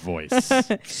 My voice.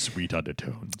 Sweet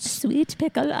undertones. Sweet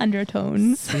pickle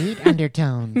undertones. Sweet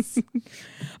undertones.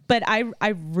 But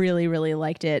I really, really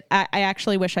liked it. I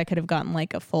actually wish I could have gotten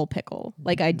a full pickle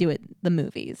like I do at the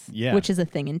movies, which is a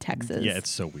thing in Texas. Yeah,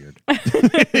 it's so weird.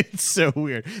 It's so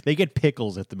weird. They get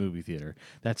pickles at the movie theater.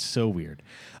 That's so weird.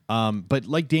 But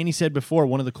like Danny said before,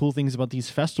 one of the cool things about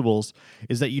these festivals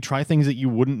is that you try things that you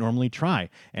wouldn't normally try.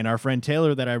 And our friend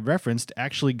Taylor that I referenced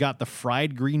actually got the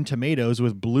fried green tomatoes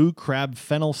with blue crab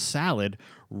fennel salad,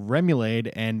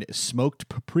 remoulade, and smoked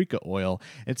paprika oil.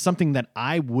 It's something that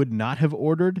I would not have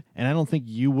ordered, and I don't think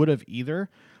you would have either.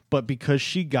 But because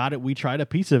she got it, we tried a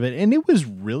piece of it, and it was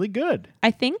really good.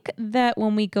 I think that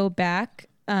when we go back,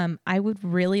 I would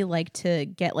really like to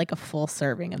get a full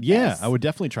serving of this. Yeah, I would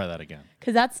definitely try that again.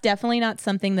 Because that's definitely not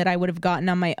something that I would have gotten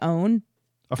on my own.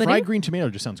 A fried green tomato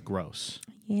just sounds gross.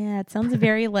 Yeah, it sounds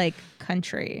very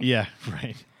country. Yeah,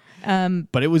 right.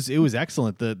 But it was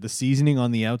excellent. The seasoning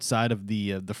on the outside of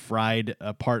the fried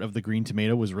part of the green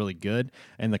tomato was really good,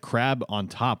 and the crab on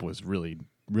top was really,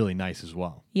 really nice as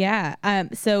well. Yeah.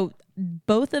 So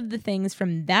both of the things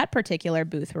from that particular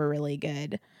booth were really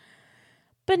good.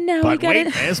 But now we got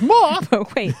it. There's more.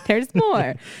 But wait, there's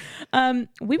more.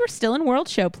 We were still in World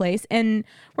Showplace, and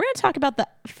we're going to talk about the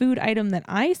food item that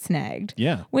I snagged.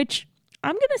 Yeah. Which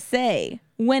I'm going to say,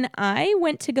 when I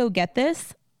went to go get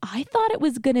this, I thought it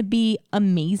was going to be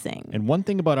amazing. And one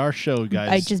thing about our show, guys...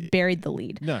 I just buried the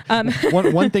lead. No.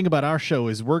 One thing about our show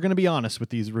is we're going to be honest with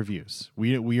these reviews.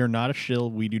 We are not a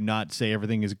shill. We do not say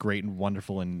everything is great and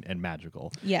wonderful and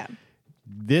magical. Yeah.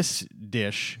 This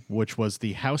dish, which was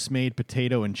the house-made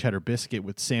potato and cheddar biscuit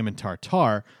with salmon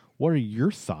tartare, what are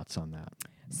your thoughts on that?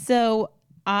 So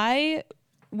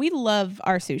we love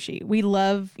our sushi. We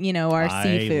love, our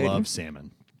seafood. I love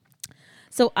salmon.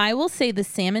 So I will say the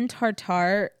salmon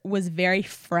tartare was very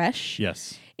fresh.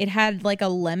 Yes. It had a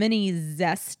lemony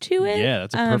zest to it. Yeah,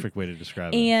 that's a perfect way to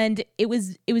describe it. And it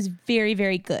was very,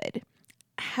 very good.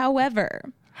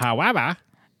 However,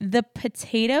 the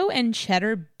potato and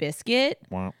cheddar biscuit.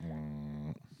 What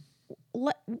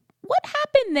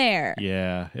happened there?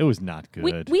 Yeah, it was not good.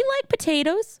 We like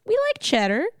potatoes. We like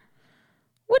cheddar.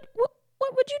 What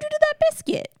would you do to that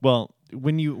biscuit? Well,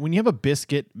 when you have a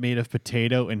biscuit made of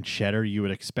potato and cheddar, you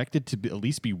would expect it to at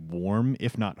least be warm,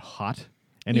 if not hot,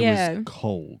 and it was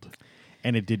cold.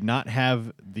 And it did not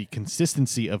have the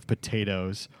consistency of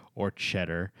potatoes or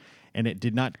cheddar, and it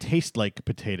did not taste like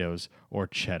potatoes or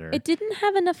cheddar. It didn't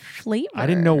have enough flavor. I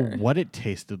didn't know what it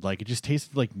tasted like. It just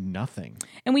tasted like nothing.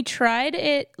 And we tried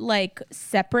it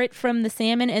separate from the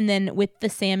salmon, and then with the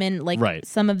salmon,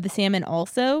 some of the salmon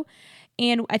also.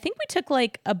 And I think we took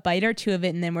a bite or two of it,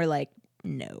 and then we're like,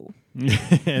 no.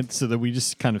 And so that we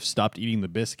just kind of stopped eating the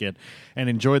biscuit and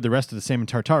enjoyed the rest of the salmon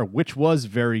tartare, which was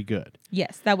very good.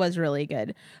 Yes, that was really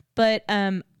good. But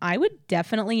I would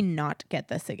definitely not get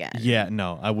this again. Yeah,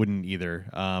 no, I wouldn't either.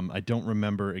 I don't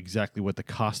remember exactly what the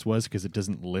cost was because it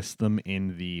doesn't list them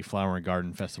in the Flower and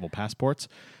Garden Festival passports.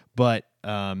 But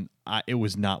it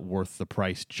was not worth the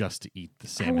price just to eat the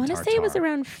salmon tartare. I want to say it was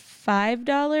around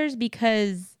 $5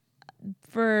 because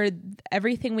for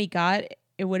everything we got,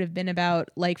 it would have been about,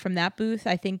 like, from that booth,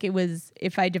 I think it was,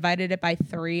 if I divided it by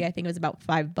 3, I think it was about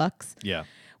 $5. Yeah.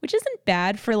 Which isn't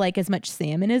bad for, like, as much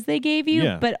salmon as they gave you.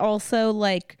 Yeah. But also,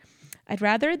 like, I'd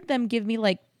rather them give me,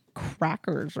 like,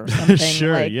 crackers or something.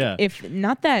 Sure, like, yeah. If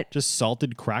not that. Just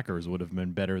salted crackers would have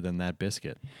been better than that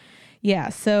biscuit. Yeah.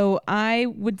 So I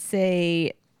would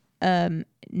say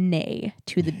nay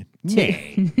to the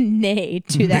nay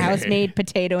to the house-made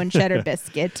potato and cheddar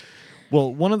biscuit.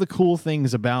 Well, one of the cool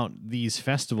things about these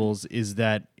festivals is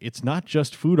that it's not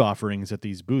just food offerings at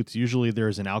these booths. Usually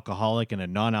there's an alcoholic and a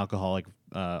non-alcoholic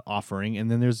offering,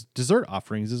 and then there's dessert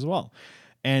offerings as well.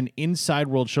 And inside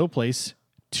World Showplace,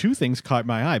 2 things caught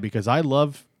my eye because I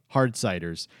love hard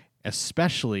ciders,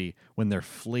 especially when they're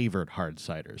flavored hard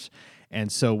ciders. And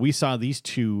so we saw these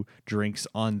 2 drinks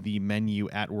on the menu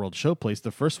at World Showplace.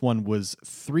 The first one was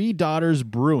Three Daughters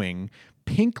Brewing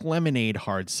Pink Lemonade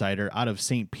Hard Cider out of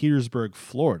St. Petersburg,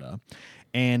 Florida.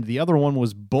 And the other one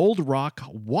was Bold Rock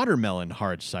Watermelon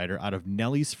Hard Cider out of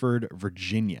Nellysford,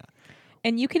 Virginia.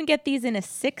 And you can get these in a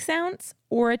 6-ounce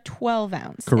or a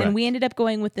 12-ounce. Correct. And we ended up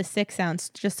going with the 6-ounce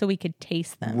just so we could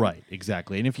taste them. Right,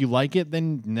 exactly. And if you like it,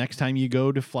 then next time you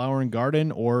go to Flower and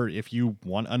Garden, or if you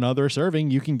want another serving,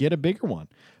 you can get a bigger one.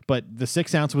 But the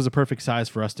 6-ounce was a perfect size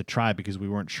for us to try because we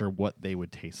weren't sure what they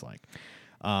would taste like.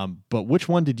 But which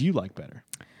one did you like better?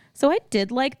 So I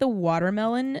did like the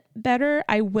watermelon better.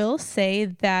 I will say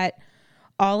that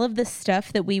all of the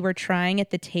stuff that we were trying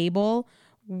at the table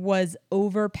was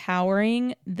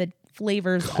overpowering the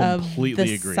flavors of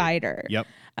the cider. Yep.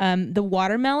 The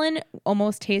watermelon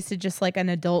almost tasted just like an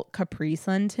adult Capri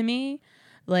Sun to me.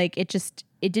 Like it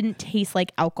didn't taste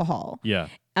like alcohol. Yeah.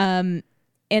 And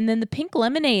then the pink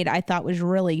lemonade I thought was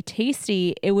really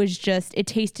tasty. It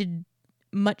tasted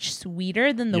much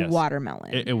sweeter than the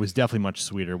watermelon. It was definitely much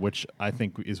sweeter, which I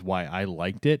think is why I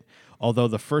liked it. Although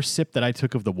the first sip that I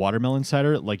took of the watermelon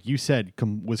cider, like you said,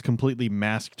 was completely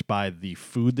masked by the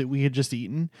food that we had just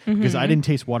eaten, because I didn't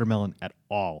taste watermelon at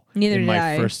all in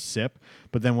my first sip.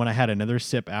 But then when I had another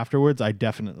sip afterwards, I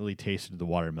definitely tasted the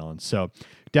watermelon. So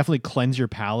definitely cleanse your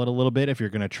palate a little bit if you're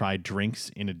going to try drinks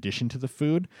in addition to the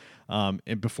food,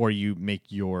 and before you make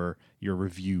your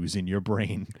reviews in your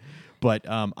brain. But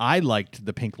I liked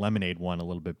the pink lemonade one a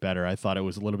little bit better. I thought it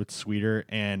was a little bit sweeter,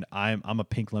 and I'm a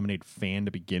pink lemonade fan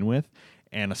to begin with,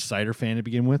 and a cider fan to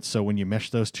begin with. So when you mesh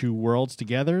those 2 worlds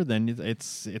together, then it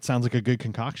sounds like a good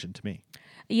concoction to me.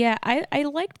 Yeah, I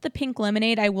liked the pink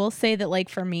lemonade. I will say that, like,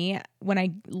 for me, when I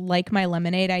like my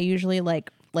lemonade, I usually like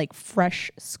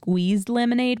fresh squeezed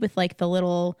lemonade with like the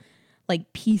little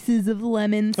like pieces of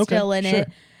lemon still in it.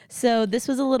 So this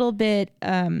was a little bit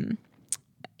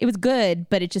it was good,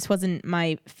 but it just wasn't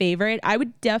my favorite. I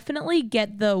would definitely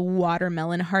get the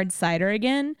watermelon hard cider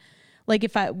again. Like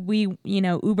if we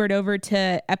Ubered over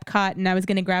to EPCOT and I was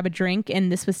going to grab a drink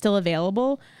and this was still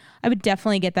available, I would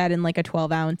definitely get that in like a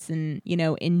 12-ounce and,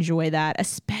 enjoy that,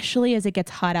 especially as it gets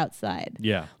hot outside.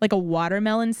 Yeah. Like a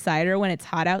watermelon cider when it's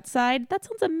hot outside. That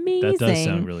sounds amazing. That does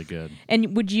sound really good.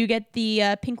 And would you get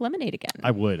the pink lemonade again? I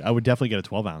would. I would definitely get a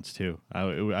 12-ounce too.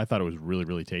 I thought it was really,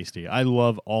 really tasty. I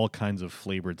love all kinds of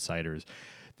flavored ciders.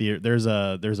 There's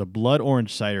a blood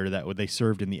orange cider that they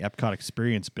served in the Epcot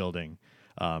Experience building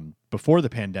before the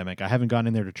pandemic. I haven't gone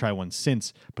in there to try one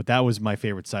since, but that was my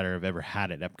favorite cider I've ever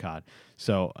had at Epcot.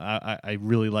 So I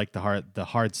really like the hard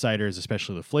ciders,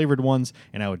 especially the flavored ones,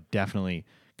 and I would definitely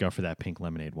go for that pink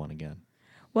lemonade one again.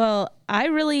 Well, I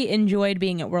really enjoyed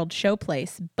being at World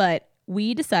Showplace, but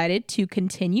we decided to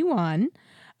continue on.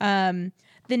 The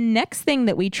next thing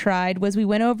that we tried was we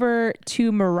went over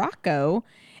to Morocco,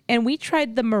 and we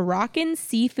tried the Moroccan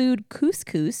seafood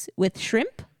couscous with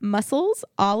shrimp, mussels,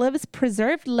 olives,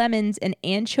 preserved lemons, and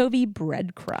anchovy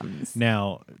breadcrumbs.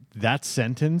 Now, that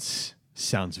sentence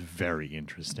sounds very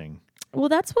interesting. Well,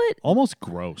 that's what... Almost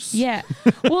gross. Yeah.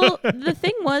 Well, the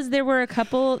thing was, there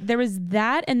was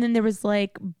that, and then there was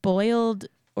like boiled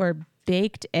or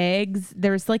baked eggs.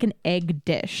 There was like an egg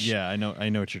dish. Yeah, I know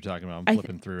what you're talking about. I'm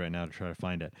flipping through right now to try to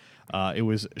find it. It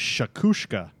was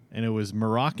shakushka, and it was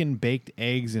Moroccan baked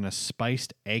eggs in a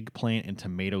spiced eggplant and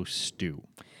tomato stew.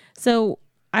 So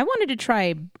I wanted to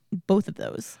try both of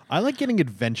those. I like getting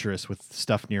adventurous with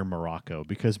stuff near Morocco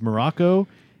because Morocco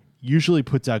usually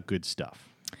puts out good stuff.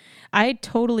 I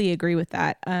totally agree with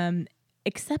that.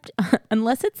 Except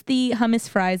unless it's the hummus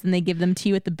fries and they give them to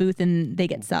you at the booth and they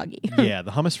get soggy. Yeah,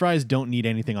 the hummus fries don't need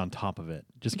anything on top of it.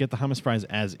 Just get the hummus fries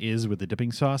as is with the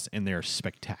dipping sauce, and they're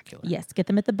spectacular. Yes, get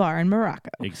them at the bar in Morocco.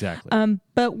 Exactly.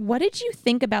 But what did you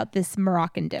think about this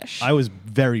Moroccan dish? I was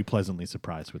very pleasantly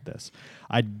surprised with this.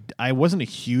 I wasn't a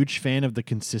huge fan of the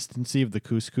consistency of the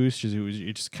couscous.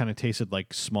 It just kind of tasted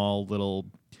like small little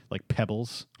like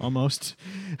pebbles almost.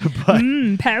 But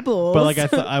pebbles. But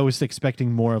like I was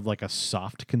expecting more of like a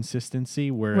soft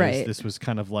consistency, whereas this was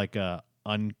kind of like a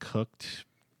uncooked,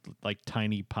 like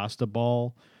tiny pasta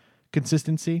ball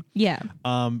consistency. Yeah.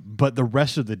 But the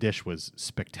rest of the dish was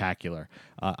spectacular.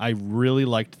 I really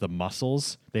liked the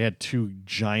mussels. They had 2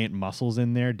 giant mussels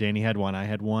in there. Danny had one, I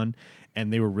had one,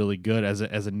 and they were really good. As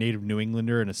a native New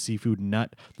Englander and a seafood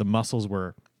nut, the mussels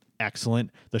were excellent.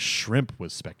 The shrimp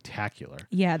was spectacular.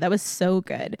 Yeah, that was so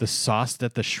good. The sauce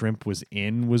that the shrimp was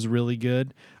in was really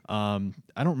good. I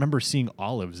don't remember seeing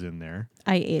olives in there.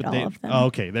 I ate all of them. Oh,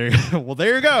 okay, there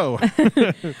you go.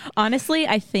 Honestly,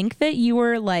 I think that you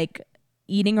were like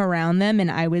eating around them,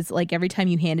 and I was like, every time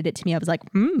you handed it to me, I was like,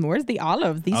 where's the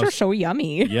olives? These are so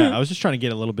yummy. Yeah, I was just trying to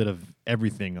get a little bit of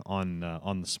everything on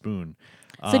the spoon.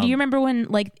 So do you remember when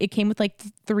like it came with like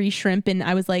 3 shrimp, and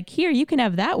I was like, here, you can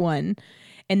have that one.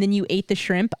 And then you ate the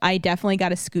shrimp. I definitely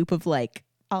got a scoop of like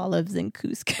olives and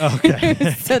couscous.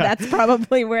 Okay. So that's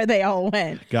probably where they all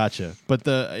went. Gotcha. But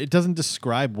it doesn't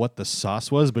describe what the sauce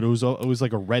was, but it was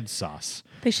like a red sauce.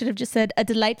 They should have just said a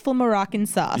delightful Moroccan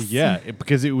sauce. Yeah,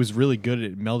 because it was really good.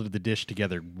 It melded the dish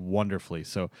together wonderfully.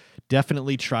 So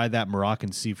definitely try that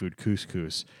Moroccan seafood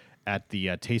couscous at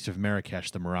the Taste of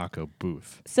Marrakesh, the Morocco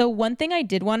booth. So one thing I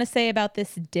did want to say about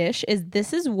this dish is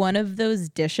this is one of those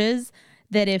dishes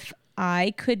that if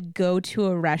I could go to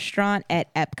a restaurant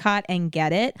at EPCOT and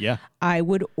get it, I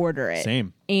would order it.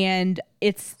 Same. And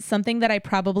it's something that I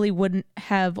probably wouldn't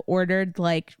have ordered,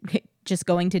 like just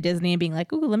going to Disney and being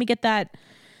like, ooh, let me get that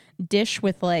dish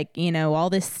with like, all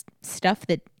this stuff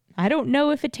that I don't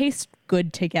know if it tastes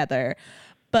good together.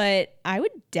 But I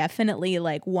would definitely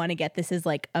like want to get this as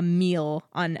like a meal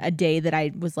on a day that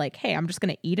I was like, hey, I'm just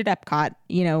going to eat at EPCOT.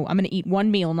 I'm going to eat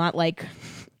one meal, not like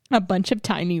a bunch of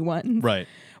tiny ones. Right.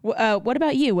 What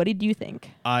about you? What did you think?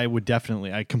 I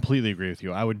completely agree with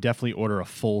you. I would definitely order a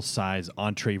full-size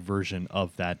entree version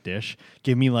of that dish.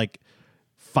 Give me like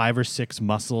 5 or 6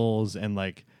 mussels and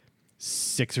like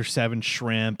 6 or 7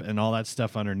 shrimp and all that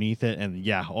stuff underneath it. And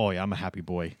I'm a happy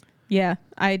boy. Yeah,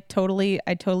 I totally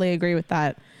agree with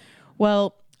that.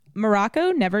 Well,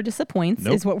 Morocco never disappoints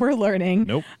is what we're learning.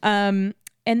 Nope.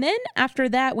 And then after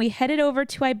that, we headed over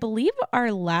to, I believe,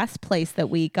 our last place that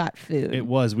we got food. It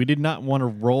was. We did not want to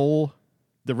roll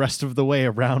the rest of the way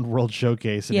around World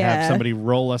Showcase and have somebody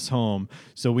roll us home.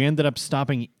 So we ended up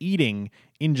stopping eating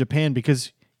in Japan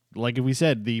because, like we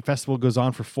said, the festival goes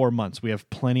on for 4 months. We have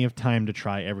plenty of time to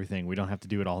try everything. We don't have to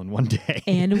do it all in one day.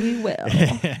 And we will.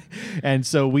 And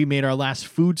so we made our last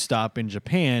food stop in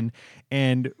Japan.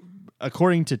 And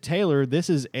according to Taylor, this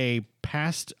is a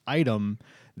past item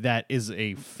that is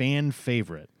a fan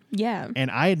favorite. Yeah.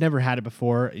 And I had never had it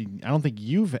before. I don't think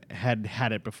you've had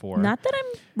it before. Not that I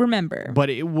remember. But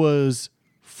it was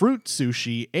fruit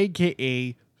sushi,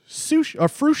 a.k.a. sushi, or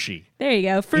frushi. There you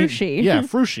go, frushi. Yeah,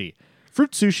 frushi.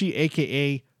 Fruit sushi,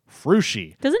 a.k.a.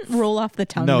 frushi. Doesn't roll off the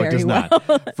tongue no, very it does well.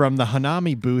 not. From the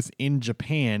Hanami booth in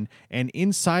Japan. And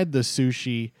inside the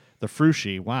sushi, the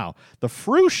frushi,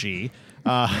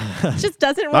 it just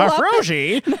doesn't roll off.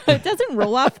 It doesn't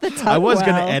roll off the tongue. I was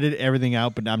going to edit everything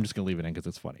out, but I'm just going to leave it in because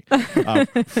it's funny.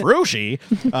 Frushi,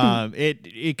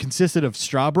 it consisted of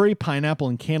strawberry, pineapple,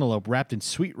 and cantaloupe wrapped in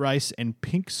sweet rice and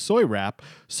pink soy wrap,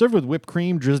 served with whipped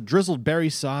cream, drizzled berry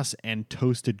sauce, and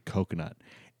toasted coconut.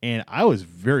 And I was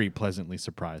very pleasantly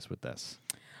surprised with this.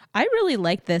 I really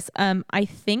like this. I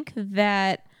think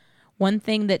that one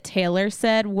thing that Taylor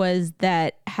said was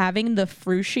that having the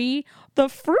frushi,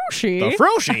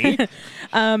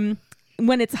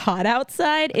 when it's hot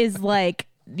outside is like,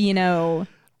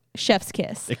 chef's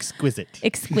kiss.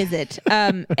 Exquisite.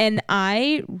 And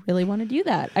I really want to do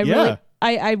that.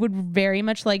 I would very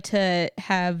much like to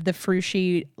have the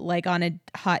frushi like on a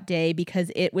hot day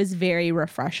because it was very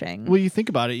refreshing. Well, you think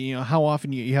about it, how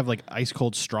often you have like ice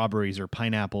cold strawberries or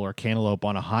pineapple or cantaloupe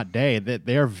on a hot day, that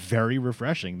they are very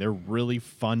refreshing. They're really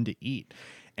fun to eat.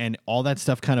 And all that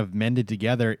stuff kind of mended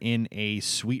together in a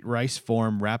sweet rice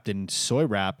form wrapped in soy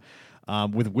wrap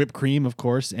with whipped cream, of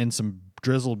course, and some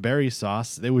drizzled berry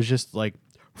sauce. It was just like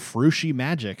frushi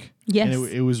magic. Yes. And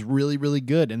it was really, really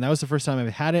good. And that was the first time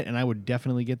I've had it, and I would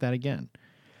definitely get that again.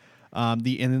 And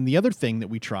then the other thing that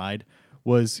we tried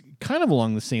was kind of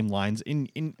along the same lines.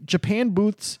 In Japan,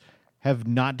 booths have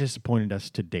not disappointed us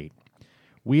to date.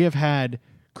 We have had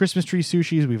Christmas tree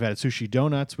sushis. We've had sushi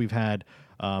donuts. We've had...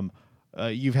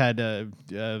 you've had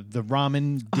the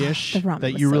ramen dish the ramen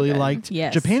that you really liked.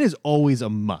 Yes. Japan is always a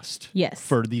must yes.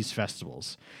 for these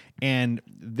festivals. And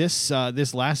this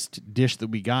last dish that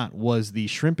we got was the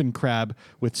shrimp and crab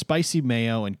with spicy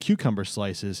mayo and cucumber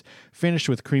slices, finished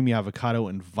with creamy avocado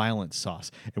and violent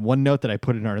sauce. And one note that I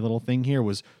put in our little thing here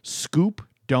was scoop,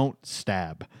 don't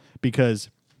stab, because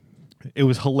it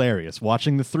was hilarious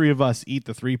watching the three of us eat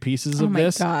the 3 pieces of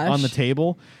this on the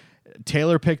table.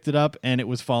 Taylor picked it up and it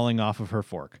was falling off of her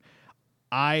fork.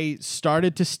 I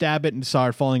started to stab it and saw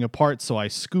it falling apart, so I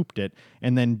scooped it,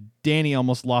 and then Danny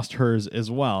almost lost hers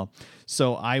as well.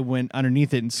 So I went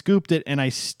underneath it and scooped it, and I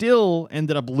still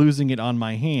ended up losing it on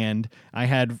my hand. I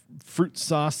had fruit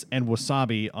sauce and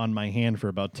wasabi on my hand for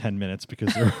about 10 minutes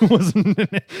because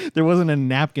there wasn't a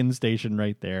napkin station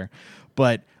right there.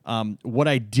 But what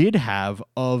I did have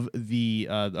of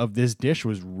this dish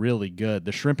was really good.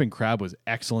 The shrimp and crab was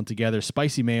excellent together.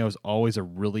 Spicy mayo is always a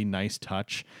really nice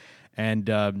touch. And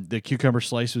the cucumber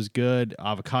slice was good.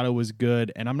 Avocado was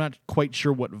good. And I'm not quite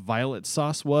sure what violet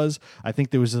sauce was. I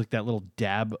think there was like that little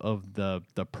dab of the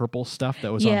purple stuff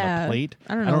that was on the plate.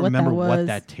 I don't remember what what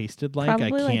that tasted like.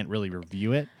 Probably I can't really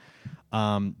review it.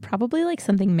 Probably like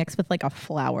something mixed with like a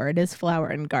flower. It is Flower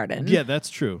and Garden. Yeah, that's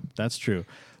true. That's true.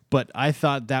 But I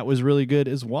thought that was really good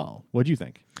as well. What do you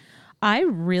think? I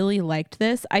really liked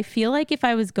this. I feel like if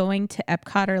I was going to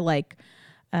Epcot or like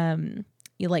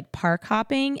park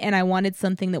hopping and I wanted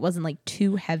something that wasn't like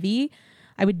too heavy,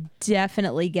 I would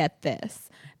definitely get this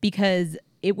because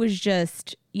it was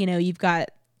just, you've got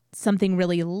something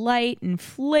really light and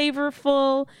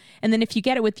flavorful. And then if you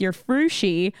get it with your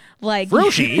frushi,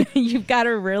 you've got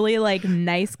a really like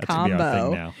nice combo. That's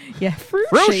gonna be our thing now. Yeah,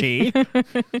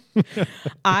 frushi.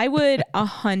 I would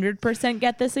 100%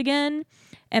 get this again.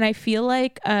 And I feel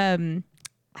like, I don't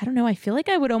know, I feel like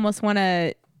I would almost want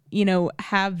to,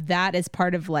 have that as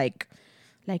part of like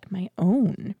my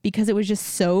own because it was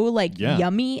just so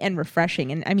yummy and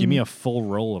refreshing. And I mean, give me a full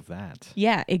roll of that.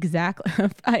 Yeah, exactly.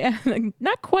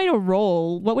 Not quite a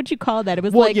roll. What would you call that? It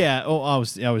was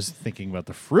I was thinking about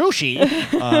the frushi.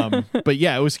 But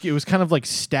yeah, it was kind of like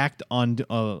stacked on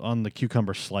the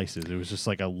cucumber slices. It was just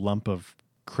like a lump of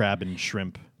crab and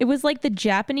shrimp. It was like the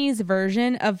Japanese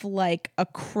version of like a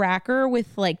cracker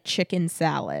with like chicken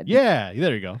salad. Yeah,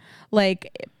 there you go.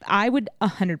 Like I would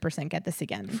 100% get this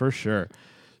again. For sure.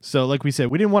 So like we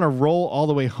said, we didn't want to roll all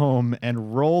the way home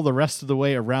and roll the rest of the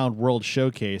way around World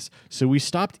Showcase. So we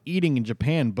stopped eating in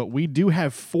Japan, but we do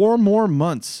have 4 more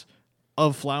months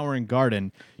of Flower and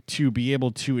Garden to be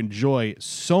able to enjoy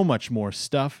so much more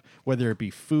stuff, whether it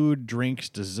be food, drinks,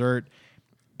 dessert,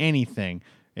 anything.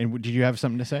 And did you have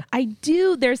something to say? I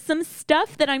do. There's some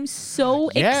stuff that I'm so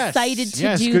excited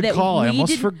to do good that call. I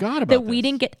almost forgot about we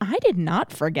didn't get. I did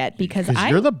not forget because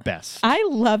you're the best. I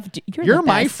loved you're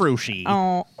my frushi.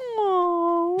 Oh,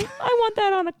 I want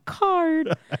that on a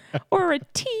card or a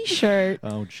T-shirt.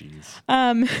 Oh, jeez.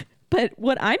 But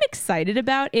what I'm excited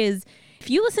about is if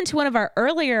you listen to one of our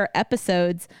earlier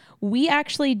episodes, we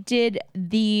actually did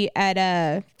at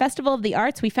a Festival of the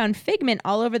Arts, we found Figment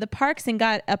all over the parks and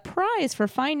got a prize for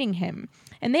finding him.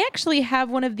 And they actually have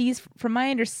one of these, from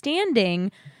my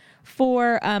understanding,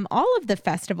 for all of the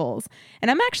festivals.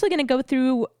 And I'm actually going to go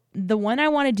through the one I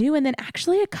want to do and then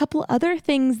actually a couple other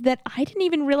things that I didn't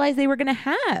even realize they were going to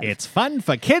have. It's fun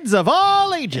for kids of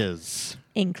all ages.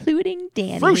 Including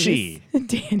Danny's. Frushi.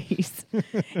 Danny's.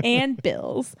 And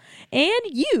Bill's. And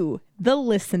you, the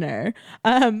listener.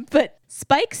 But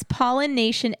Spike's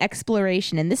Pollination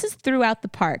Exploration. And this is throughout the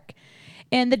park.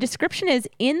 And the description is,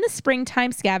 in the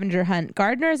springtime scavenger hunt,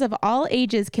 gardeners of all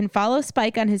ages can follow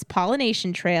Spike on his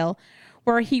pollination trail,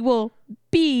 where he will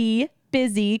be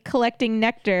busy collecting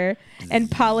nectar and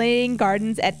pollinating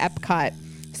gardens at Epcot.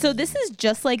 So this is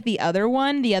just like the other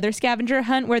one, the other scavenger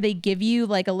hunt, where they give you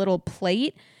like a little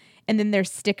plate and then there's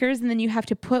stickers and then you have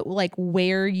to put like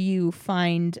where you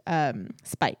find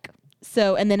Spike.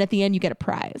 So, and then at the end you get a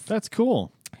prize. That's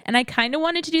cool. And I kind of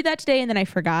wanted to do that today and then I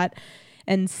forgot.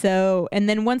 And so, and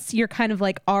then once you're kind of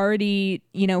like already,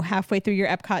 halfway through your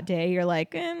Epcot day, you're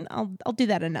like, I'll do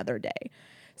that another day.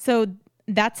 So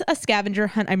that's a scavenger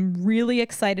hunt I'm really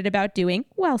excited about doing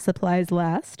while supplies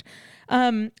last.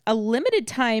 A limited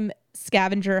time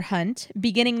scavenger hunt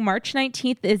beginning March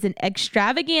 19th is an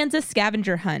extravaganza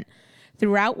scavenger hunt.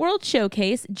 Throughout World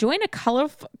Showcase, join a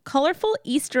colorful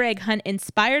Easter egg hunt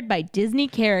inspired by Disney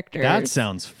characters. That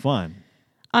sounds fun.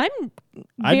 I'd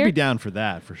be down for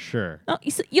that for sure. Oh,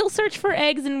 you'll search for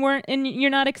eggs and you're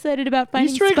not excited about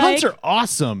finding Easter egg Spike? hunts are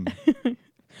awesome.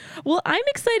 Well, I'm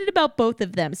excited about both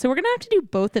of them. So we're going to have to do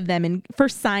both of them for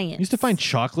science. I used to find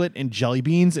chocolate and jelly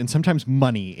beans and sometimes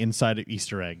money inside of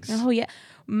Easter eggs. Oh, yeah.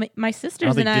 My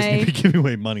sisters I don't think Disney would give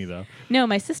away money, though. No,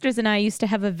 my sisters and I used to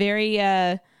have a very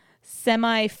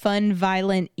semi-fun,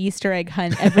 violent Easter egg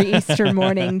hunt every Easter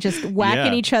morning, just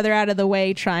whacking each other out of the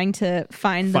way, trying to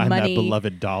find the money. That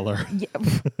beloved dollar. Yeah.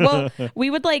 Well, we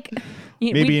would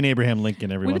maybe an Abraham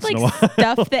Lincoln every once in a while.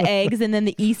 Stuff the eggs, and then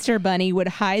the Easter bunny would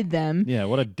hide them. Yeah,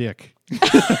 what a dick.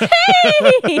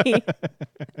 Hey!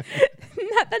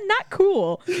 not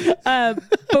cool.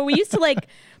 But we used to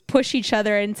push each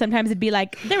other, and sometimes it'd be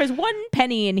like, there was 1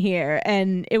 penny in here,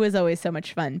 and it was always so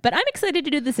much fun. But I'm excited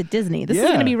to do this at Disney. This is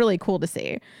going to be really cool to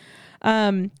see.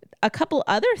 A couple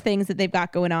other things that they've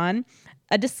got going on.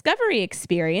 A discovery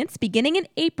experience beginning in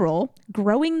April,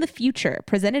 Growing the Future,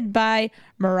 presented by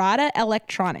Murata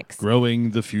Electronics.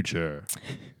 Growing the Future.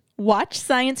 Watch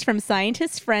science from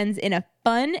scientists' friends in a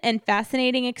fun and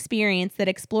fascinating experience that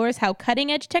explores how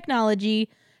cutting-edge technology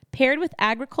paired with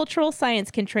agricultural science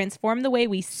can transform the way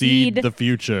we seed the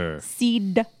future.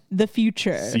 Seed the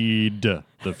future. Seed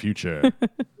the future.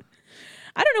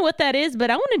 I don't know what that is, but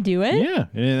I want to do it. Yeah,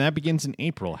 and that begins in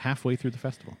April, halfway through the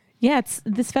festival. Yeah,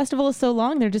 this festival is so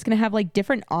long, they're just going to have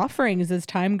different offerings as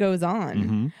time goes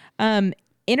on.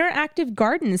 Interactive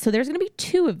gardens. So there's going to be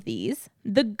 2 of these.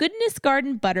 The Goodness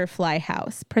Garden Butterfly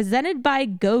House, presented by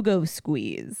Go-Go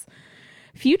Squeeze.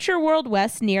 Future World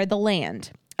West near the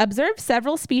land. Observe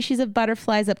several species of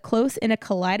butterflies up close in a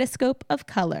kaleidoscope of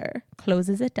color.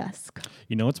 Closes at dusk.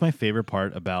 You know what's my favorite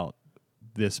part about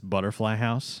this butterfly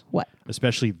house? What?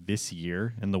 Especially this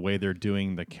year and the way they're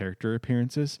doing the character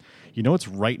appearances. You know what's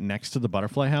right next to the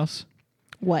butterfly house?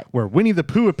 What? Where Winnie the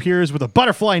Pooh appears with a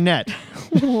butterfly net.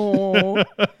 Oh,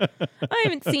 I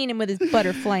haven't seen him with his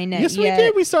butterfly net yes, yet. Yes, we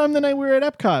did. We saw him the night we were at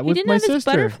EPCOT with my sister. His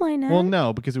butterfly net? Well,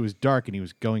 no, because it was dark and he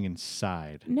was going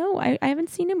inside. No, I haven't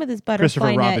seen him with his butterfly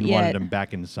Christopher net Robin yet. wanted him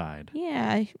back inside.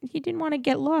 Yeah, he didn't want to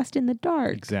get lost in the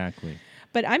dark. Exactly.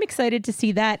 But I'm excited to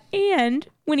see that and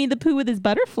Winnie the Pooh with his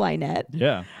butterfly net.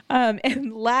 Yeah.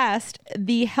 And last,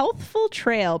 the Healthful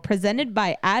Trail presented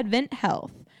by Advent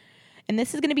Health. And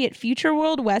this is going to be at Future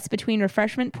World West between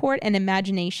Refreshment Port and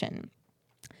Imagination.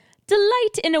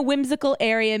 Delight in a whimsical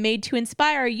area made to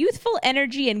inspire youthful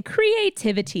energy and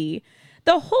creativity.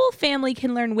 The whole family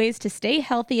can learn ways to stay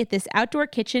healthy at this outdoor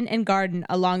kitchen and garden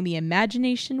along the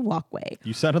Imagination Walkway.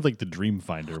 You sounded like the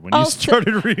Dreamfinder when you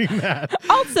started reading that.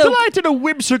 Also, delight in a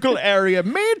whimsical area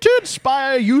made to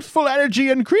inspire youthful energy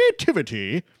and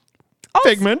creativity.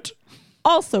 Figment.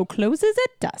 Also closes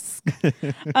at dusk.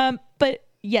 But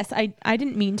yes, I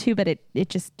didn't mean to, but it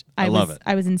just I love it.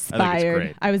 I was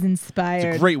inspired. I was inspired.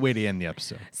 It's a great way to end the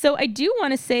episode. So I do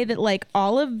want to say that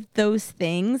all of those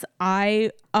things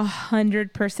I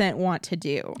 100% want to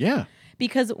do. Yeah.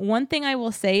 Because one thing I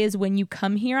will say is when you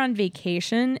come here on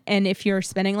vacation, and if you're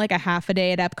spending a half a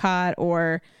day at EPCOT,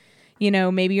 or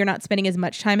maybe you're not spending as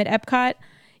much time at EPCOT,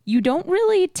 you don't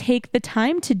really take the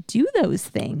time to do those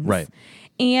things. Right.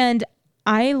 And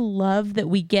I love that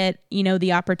we get,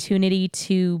 the opportunity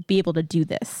to be able to do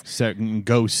this.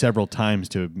 Go several times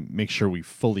to make sure we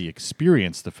fully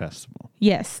experience the festival.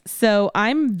 Yes. So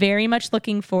I'm very much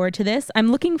looking forward to this.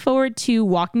 I'm looking forward to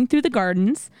walking through the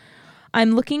gardens.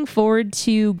 I'm looking forward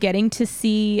to getting to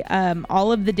see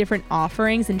all of the different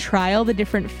offerings and try all the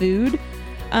different food.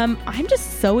 I'm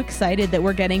just so excited that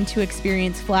we're getting to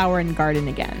experience Flower and Garden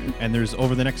again. And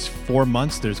over the next 4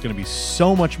 months, there's going to be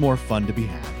so much more fun to be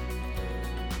had.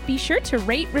 Be sure to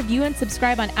rate, review, and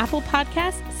subscribe on Apple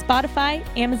Podcasts, Spotify,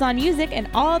 Amazon Music, and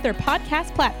all other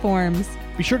podcast platforms.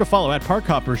 Be sure to follow at Park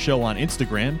Hopper Show on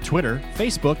Instagram, Twitter,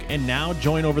 Facebook, and now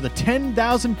join over the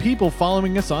 10,000 people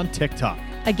following us on TikTok.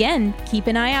 Again, keep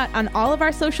an eye out on all of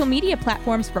our social media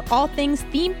platforms for all things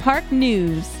theme park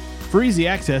news. For easy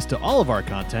access to all of our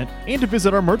content and to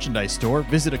visit our merchandise store,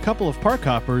 visit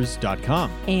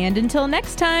acoupleofparkhoppers.com. And until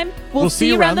next time, we'll see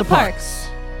you around the parks.